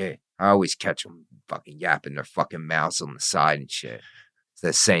mean? But I always catch them fucking yapping their fucking mouths on the side and shit. Instead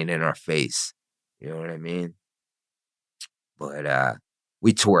of saying in our face. You know what I mean? But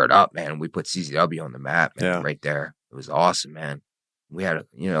we tore it up, man. We put CZW on the map, man, right there. It was awesome, man. We had,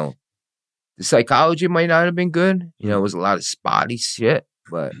 the psychology might not have been good. You know, it was a lot of spotty shit,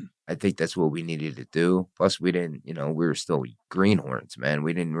 but I think that's what we needed to do. Plus, we didn't, we were still greenhorns, man.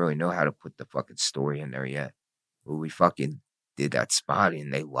 We didn't really know how to put the fucking story in there yet. But we fucking did that spotty,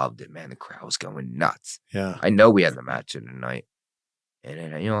 and they loved it, man. The crowd was going nuts. Yeah. I know we had the match of the night, and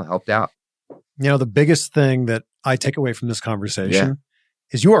it, it helped out. The biggest thing that I take away from this conversation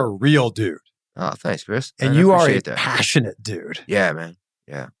is you are a real dude. Oh, thanks, Chris. And you are a passionate dude. Yeah, man.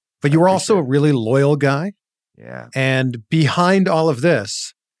 Yeah. But you are also a really loyal guy. Yeah. And behind all of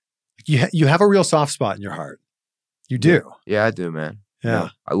this, you have a real soft spot in your heart. You do. Yeah, I do, man. Yeah.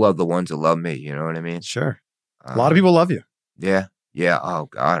 I love the ones that love me. You know what I mean? Sure. A lot of people love you. Yeah. Yeah. Oh,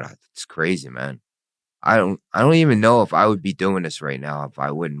 God. It's crazy, man. I don't even know if I would be doing this right now if I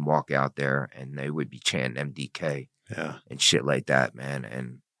wouldn't walk out there and they would be chanting MDK and shit like that,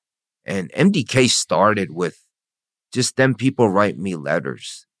 man. And MDK started with just them people write me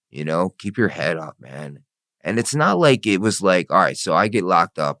letters, keep your head up, man. And it's not like it was like, all right, so I get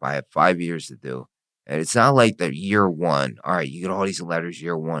locked up. I have 5 years to do. And it's not like the year one, all right, you get all these letters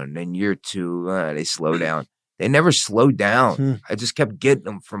year one. And then year two, they slow down. They never slowed down. I just kept getting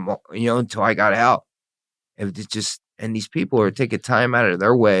them from, until I got out. And these people are taking time out of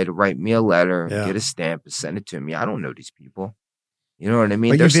their way to write me a letter, get a stamp, and send it to me. I don't know these people. You know what I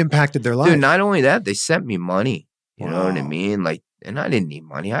mean? But you've impacted their life. Dude, not only that, they sent me money. You know what I mean? Like, and I didn't need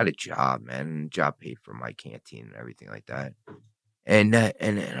money. I had a job, man. The job paid for my canteen and everything like that. And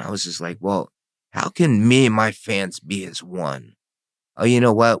I was just like, well, how can me and my fans be as one? Oh, you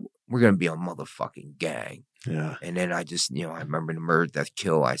know what? We're going to be a motherfucking gang. Yeah. And then I just, I remember the Murder, Death,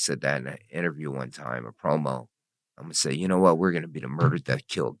 Kill. I said that in an interview one time, a promo. I'm going to say, you know what? We're going to be the Murder, Death,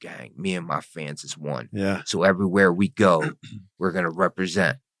 Kill gang. Me and my fans is one. Yeah. So everywhere we go, we're going to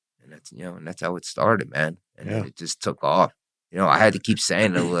represent. And that's, and that's how it started, man. And then it just took off. I had to keep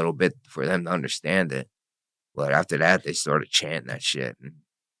saying it a little bit for them to understand it. But after that, they started chanting that shit. And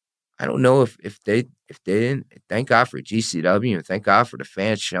I don't know if they didn't, thank God for GCW and thank God for the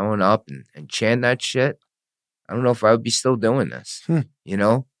fans showing up and chanting that shit. I don't know if I would be still doing this,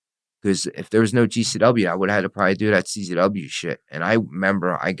 because if there was no GCW, I would have had to probably do that CZW shit. And I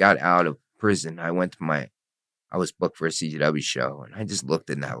remember I got out of prison. I was booked for a CZW show, and I just looked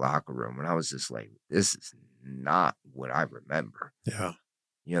in that locker room, and I was just like, this is not what I remember. Yeah.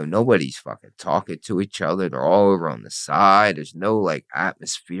 Nobody's fucking talking to each other. They're all over on the side. There's no, like,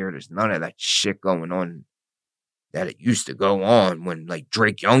 atmosphere. There's none of that shit going on that it used to go on when, like,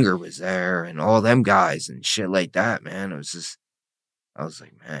 Drake Younger was there and all them guys and shit like that, man. I was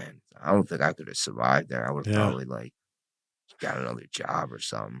like, man, I don't think I could have survived there. I would have probably, like, got another job or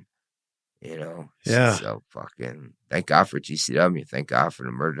something, Yeah. So fucking, thank God for GCW. Thank God for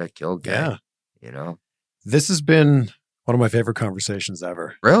the Murder, Death, Kill gang. Yeah. This has been one of my favorite conversations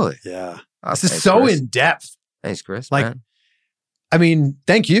ever. Really? Yeah. Oh, this is so in depth. Thanks, Chris. Like, man. I mean,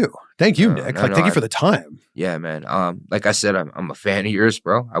 thank you. Thank you, Nick. Thank you for the time. Yeah, man. Like I said, I'm a fan of yours,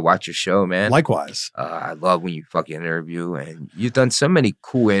 bro. I watch your show, man. Likewise. I love when you fucking interview, and you've done so many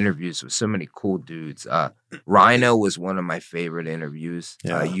cool interviews with so many cool dudes. Rhino was one of my favorite interviews.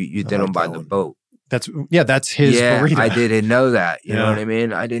 Yeah, you did him by the boat. That's his burrito. I didn't know that. You know what I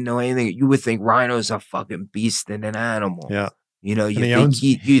mean? I didn't know anything. You would think Rhino's a fucking beast and an animal. Yeah.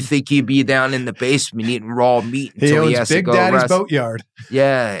 You think he'd be down in the basement eating raw meat until he has to go Big Daddy's rest. Boatyard.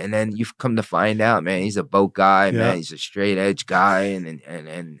 Yeah, and then you've come to find out, man, he's a boat guy, man. He's a straight edge guy, and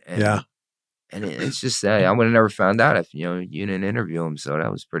it's just I would have never found out if you didn't interview him. So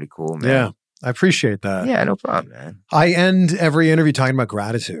that was pretty cool, man. Yeah, I appreciate that. Yeah, no problem, man. I end every interview talking about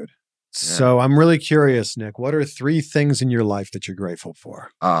gratitude. So I'm really curious, Nick, what are 3 things in your life that you're grateful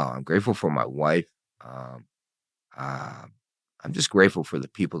for? I'm grateful for my wife. I'm just grateful for the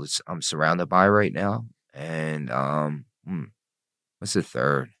people that I'm surrounded by right now. And what's the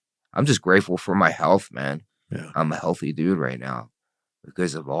third? I'm just grateful for my health, man. Yeah. I'm a healthy dude right now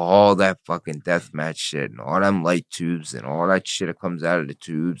because of all that fucking deathmatch shit and all them light tubes and all that shit that comes out of the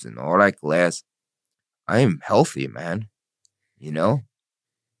tubes and all that glass. I am healthy, man. You know,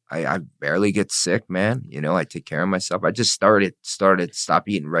 I barely get sick, man. You know, I take care of myself. I just started stop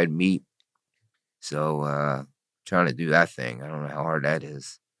eating red meat. So trying to do that thing. I don't know how hard that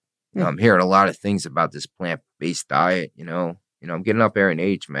is. You know, I'm hearing a lot of things about this plant-based diet, you know. I'm getting up there in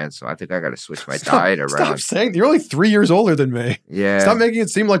age, man, so I think I got to switch my diet around. Stop saying you're only 3 years older than me. Yeah. Stop making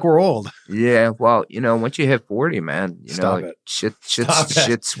it seem like we're old. Yeah, well, you know, once you hit 40, man, you know, shit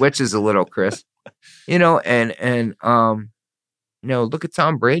switches a little, Chris. You know, and you know, look at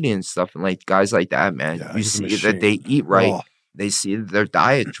Tom Brady and stuff, and like guys like that, man. Yeah, you see that they eat right, they see their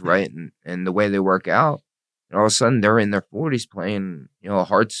diet's right, and the way they work out. And all of a sudden, they're in their 40s playing, you know, a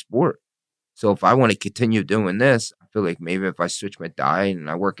hard sport. So if I want to continue doing this, I feel like maybe if I switch my diet and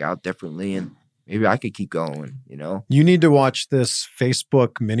I work out differently, and maybe I could keep going, you know? You need to watch this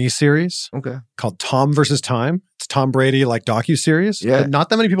Facebook miniseries called Tom versus Time. It's Tom Brady, like, docuseries that not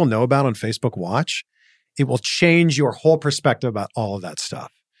that many people know about on Facebook Watch. It will change your whole perspective about all of that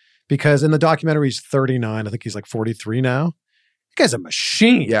stuff. Because in the documentary, he's 39. I think he's like 43 now. The guy's a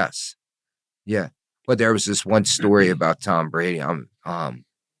machine. Yes. Yeah. But there was this one story about Tom Brady.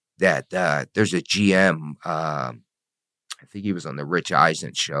 That there's a GM. I think he was on the Rich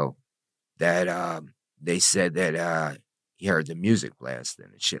Eisen show. That they said that he heard the music blasting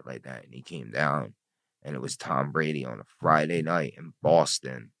and shit like that, and he came down, and it was Tom Brady on a Friday night in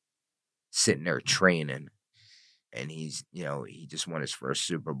Boston, sitting there training, and he's, you know, he just won his first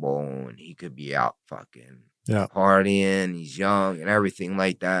Super Bowl, and he could be out fucking partying. He's young and everything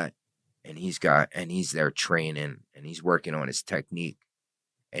like that. And he's there training, and he's working on his technique.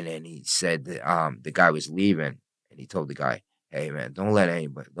 And then he said that the guy was leaving, and he told the guy, "Hey man, don't let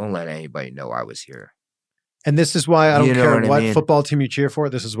anybody know I was here." And this is why I don't care what football team you cheer for.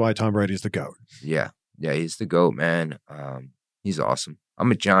 This is why Tom Brady is the GOAT. Yeah, he's the GOAT, man. He's awesome.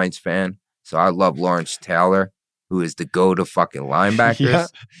 I'm a Giants fan, so I love Lawrence Taylor, who is the GOAT of fucking linebackers.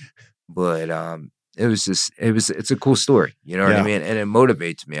 But it's a cool story. You know what I mean? And it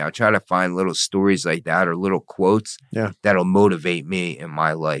motivates me. I try to find little stories like that or little quotes that'll motivate me in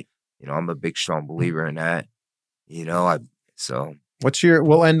my life. You know, I'm a big, strong believer in that. You know,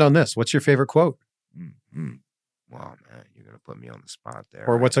 we'll end on this. What's your favorite quote? Mm-hmm. Wow, man, you're going to put me on the spot there.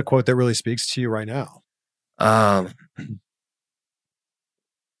 Or what's a quote that really speaks to you right now? Wow.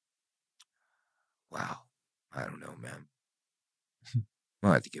 I don't know, man.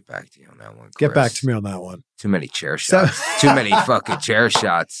 I'll have to get back to you on that one, Chris. Get back to me on that one. Too many chair shots. Too many fucking chair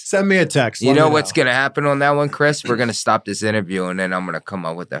shots. Send me a text. You know what's going to happen on that one, Chris? We're going to stop this interview, and then I'm going to come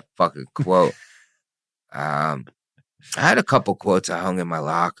up with that fucking quote. I had a couple quotes I hung in my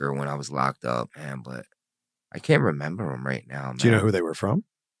locker when I was locked up, man, but I can't remember them right now, man. Do you know who they were from?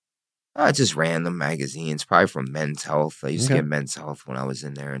 Just random magazines, probably from Men's Health. I used to get Men's Health when I was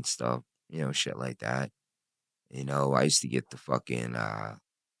in there and stuff, you know, shit like that. You know, I used to get the fucking,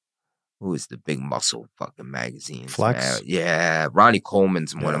 who was the big muscle fucking magazines? Flex? Man. Yeah, Ronnie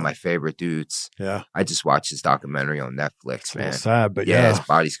Coleman's one of my favorite dudes. Yeah. I just watched his documentary on Netflix, it's man. A little sad, but his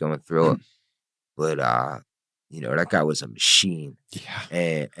body's going through it. But, you know, that guy was a machine.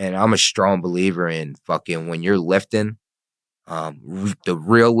 Yeah. And I'm a strong believer in fucking when you're lifting, the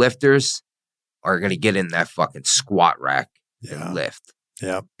real lifters are going to get in that fucking squat rack and lift.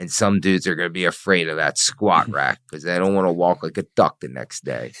 Yeah. And some dudes are going to be afraid of that squat rack because they don't want to walk like a duck the next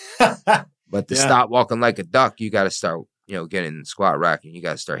day. But to stop walking like a duck, you got to start, you know, getting in the squat rack, and you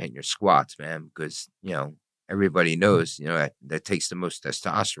got to start hitting your squats, man, because, you know, everybody knows, you know, that takes the most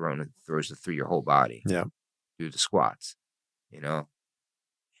testosterone and throws it through your whole body. Yeah. Do the squats, you know.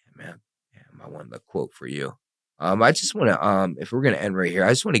 Yeah, man. Yeah, I wanted a quote for you. I just want to, if we're going to end right here, I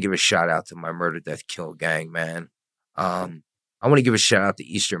just want to give a shout out to my Murder, Death, Kill gang, man. I want to give a shout out to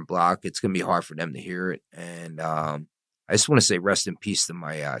Eastern Bloc. It's going to be hard for them to hear it. And I just want to say rest in peace to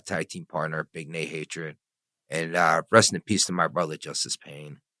my tag team partner, Big Nate Hatred. And rest in peace to my brother, Justice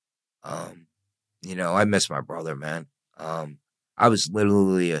Payne. You know, I miss my brother, man. I was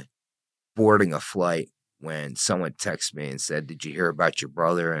literally boarding a flight when someone texted me and said, "Did you hear about your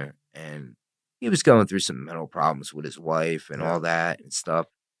brother?" And he was going through some mental problems with his wife and all that and stuff.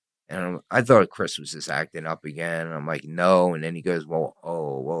 And I thought Chris was just acting up again. And I'm like, no. And then he goes, well,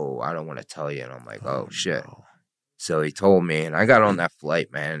 whoa, I don't want to tell you. And I'm like, oh shit. No. So he told me, and I got on that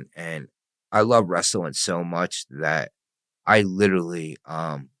flight, man. And I love wrestling so much that I literally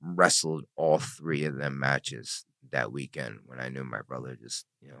wrestled all 3 of them matches that weekend when I knew my brother just,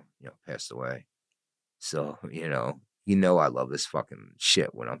 passed away. So, I love this fucking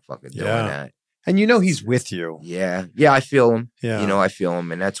shit when I'm fucking doing that. And and he's with you. Yeah. Yeah, I feel him. Yeah. I feel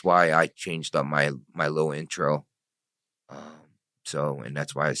him. And that's why I changed up my little intro. And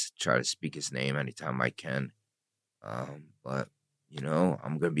that's why I try to speak his name anytime I can. But,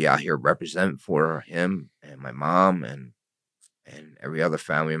 I'm going to be out here representing for him and my mom and every other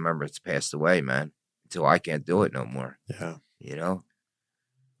family member that's passed away, man, until I can't do it no more. Yeah.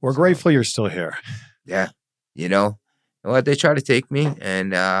 We're grateful you're still here. Yeah. They tried to take me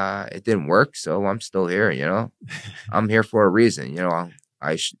and it didn't work. So I'm still here, I'm here for a reason.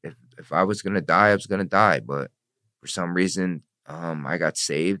 If I was going to die, I was going to die. But for some reason, I got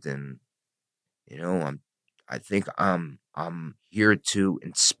saved and, I think I'm here to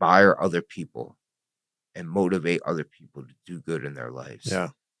inspire other people and motivate other people to do good in their lives. Yeah.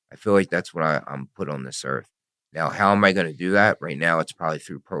 I feel like that's what I'm put on this earth. Now, how am I going to do that? Right now, it's probably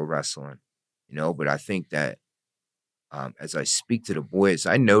through pro wrestling, but I think that as I speak to the boys,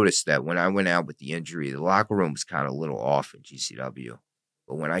 I noticed that when I went out with the injury, the locker room was kind of a little off in GCW.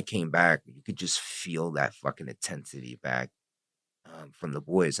 But when I came back, you could just feel that fucking intensity back from the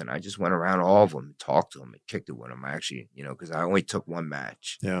boys. And I just went around all of them and talked to them and kicked it with them. I actually, because I only took one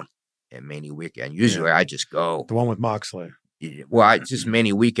match. Yeah. And Mania Weekend. Usually I just go. The one with Moxley. Well, just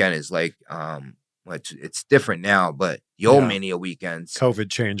Mania Weekend is like, it's different now, but the old Mania Weekends.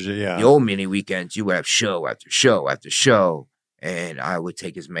 COVID changed it, yeah. The old Mania Weekends, you would have show after show after show, and I would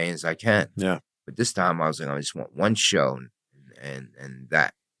take as many as I can. Yeah. But this time I was like, I just want one show, and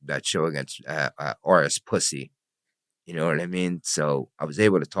that show against RS Pussy. You know what I mean? So I was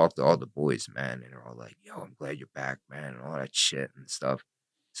able to talk to all the boys, man, and they're all like, yo, I'm glad you're back, man, and all that shit and stuff.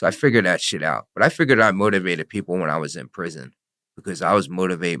 So I figured that shit out. But I figured I motivated people when I was in prison because I was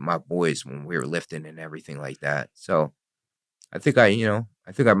motivating my boys when we were lifting and everything like that. So I think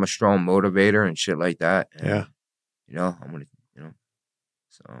I'm a strong motivator and shit like that. And, I'm going to,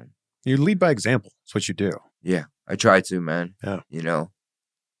 so. You lead by example. That's what you do. Yeah, I try to, man. Yeah.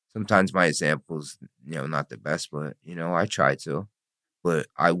 Sometimes my example's, not the best, but, I try to. But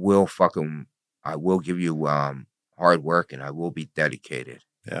I will give you hard work and I will be dedicated.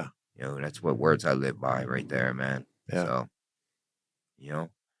 Yeah. That's what words I live by right there, man. Yeah. So,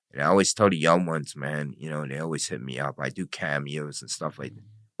 and I always tell the young ones, man, they always hit me up. I do cameos and stuff like that,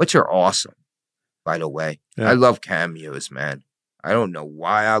 which are awesome, by the way. Yeah. I love cameos, man. I don't know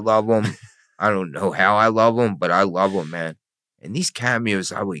why I love them. I don't know how I love them, but I love them, man. And these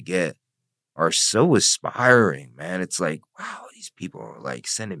cameos I would get are so inspiring, man. It's like, wow, these people are like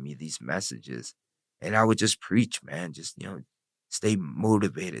sending me these messages. And I would just preach, man. Just, stay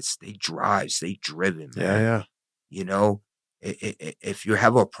motivated, stay driven, man. Yeah. If you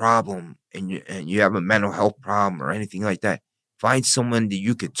have a problem and you have a mental health problem or anything like that, find someone that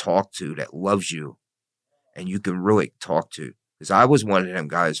you could talk to that loves you and you can really talk to. Because I was one of them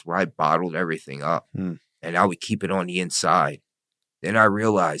guys where I bottled everything up and I would keep it on the inside. Then I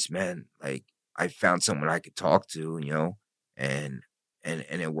realized, man, like I found someone I could talk to, and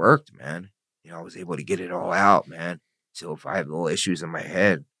it worked, man. I was able to get it all out, man. So if I have little issues in my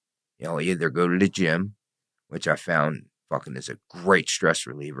head, either go to the gym, which I found fucking is a great stress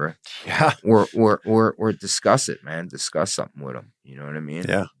reliever. Yeah. Or discuss it, man. Discuss something with them. You know what I mean?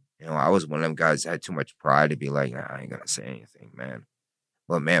 Yeah. I was one of them guys that had too much pride to be like, nah, I ain't gonna say anything, man.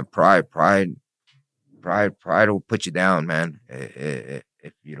 But man, pride will put you down, man.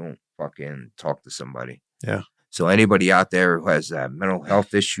 If you don't fucking talk to somebody. Yeah. So anybody out there who has mental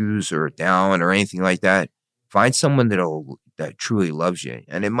health issues or down or anything like that, find someone that truly loves you.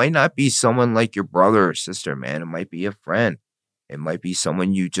 And it might not be someone like your brother or sister, man. It might be a friend. It might be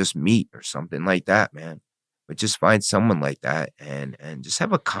someone you just meet or something like that, man. But just find someone like that and just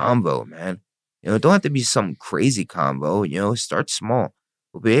have a convo, man. It don't have to be some crazy convo. Start small.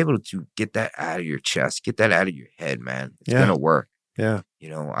 But be able to get that out of your chest, get that out of your head, man. It's going to work. Yeah.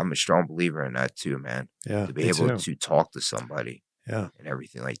 I'm a strong believer in that too, man. Yeah. To be able to talk to somebody. Yeah. And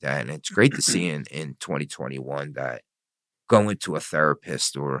everything like that. And it's great to see in 2021 that going to a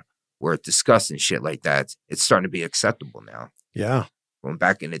therapist or discussing shit like that, it's starting to be acceptable now. Yeah. When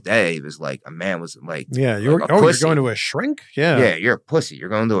back in the day, it was like a man was like, you're going to a shrink? Yeah. Yeah, you're a pussy. You're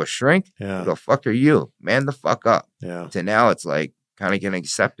going to a shrink? Yeah. Who the fuck are you? Man the fuck up. Yeah. To now it's like kind of getting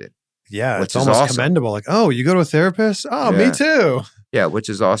accepted. Yeah. It's almost commendable. Like, oh, you go to a therapist? Oh, me too. Yeah, which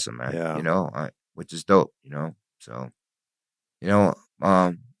is awesome, man. Yeah. You know, which is dope. You know, so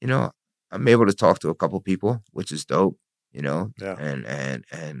I'm able to talk to a couple people, which is dope. You know, Yeah. and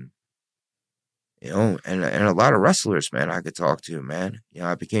and a lot of wrestlers, man, I could talk to, man. You know,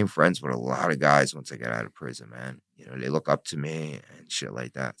 I became friends with a lot of guys once I got out of prison, man. You know, they look up to me and shit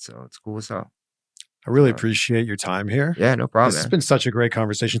like that. So it's cool as hell. I really appreciate your time here. Yeah, no problem. This has been such a great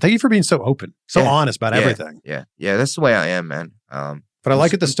conversation. Thank you for being so open, so honest about everything. Yeah, that's the way I am, man. But I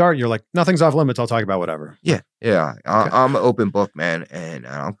like at the start, you're like, nothing's off limits. I'll talk about whatever. Yeah. I'm an open book, man, and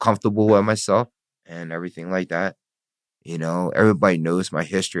I'm comfortable with myself and everything like that. You know, everybody knows my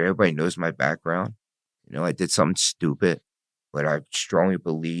history. Everybody knows my background. You know, I did something stupid, but I strongly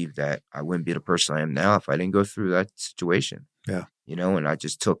believe that I wouldn't be the person I am now if I didn't go through that situation. Yeah. You know, and I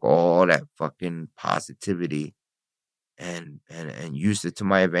just took all that fucking positivity and used it to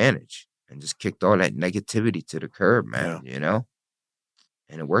my advantage and just kicked all that negativity to the curb, man, you know?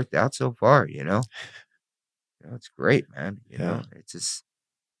 And it worked out so far, you know? It's great, man. You know, it's just,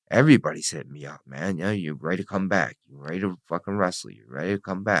 everybody's hitting me up, man. You know, you're ready to come back. You're ready to fucking wrestle. You're ready to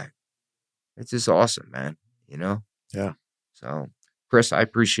come back. It's just awesome, man. You know? Yeah. So, Chris, I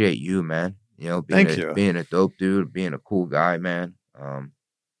appreciate you, man. You know, being a dope dude, being a cool guy, man.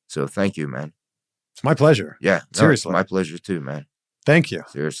 So thank you, man. It's my pleasure. Yeah. Seriously. It's my pleasure too, man. Thank you.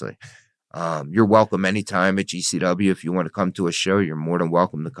 Seriously. You're welcome anytime at GCW. If you want to come to a show, you're more than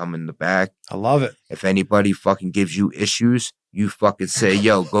welcome to come in the back. I love it. If anybody fucking gives you issues, you fucking say,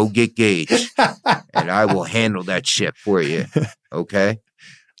 yo, go get Gage. And I will handle that shit for you. Okay?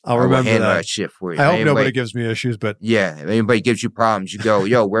 I'll remember handle that shit for you. I hope nobody gives me issues, but yeah, if anybody gives you problems, you go,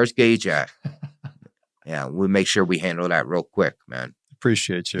 yo, where's Gage at? Yeah, we'll make sure we handle that real quick, man.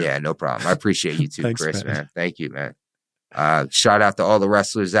 Appreciate you. Yeah, no problem. I appreciate you too, Thanks, Chris, man. man. Thank you, man. Shout out to all the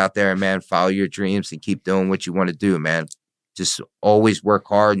wrestlers out there, man. Follow your dreams and keep doing what you want to do, man. Just always work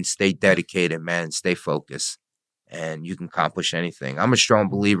hard and stay dedicated, man. Stay focused, and you can accomplish anything. I'm a strong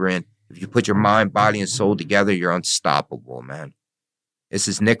believer in if you put your mind, body, and soul together, you're unstoppable, man. This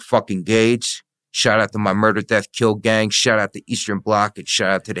is Nick fucking Gage. Shout out to my Murder, Death, Kill gang. Shout out to Eastern Bloc, and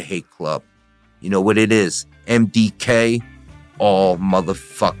shout out to the Hate Club. You know what it is. MDK all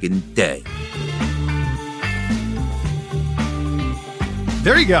motherfucking day.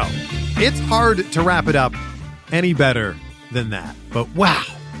 There you go. It's hard to wrap it up any better than that. But wow,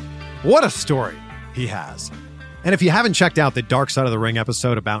 what a story he has. And if you haven't checked out the Dark Side of the Ring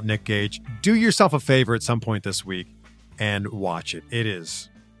episode about Nick Gage, do yourself a favor at some point this week and watch it. It's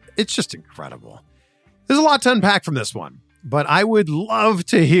just incredible. There's a lot to unpack from this one, but I would love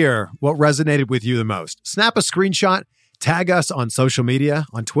to hear what resonated with you the most. Snap a screenshot, tag us on social media.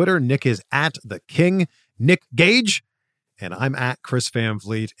 On Twitter, Nick is at the King Nick Gage, and I'm at Chris Van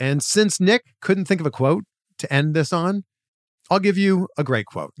Vliet. And since Nick couldn't think of a quote to end this on, I'll give you a great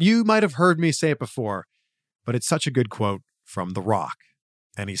quote. You might have heard me say it before, but it's such a good quote from The Rock.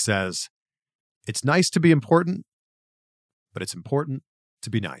 And he says, "It's nice to be important, but it's important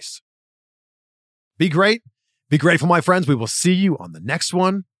to be nice." Be great. Be grateful, my friends. We will see you on the next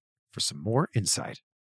one for some more insight.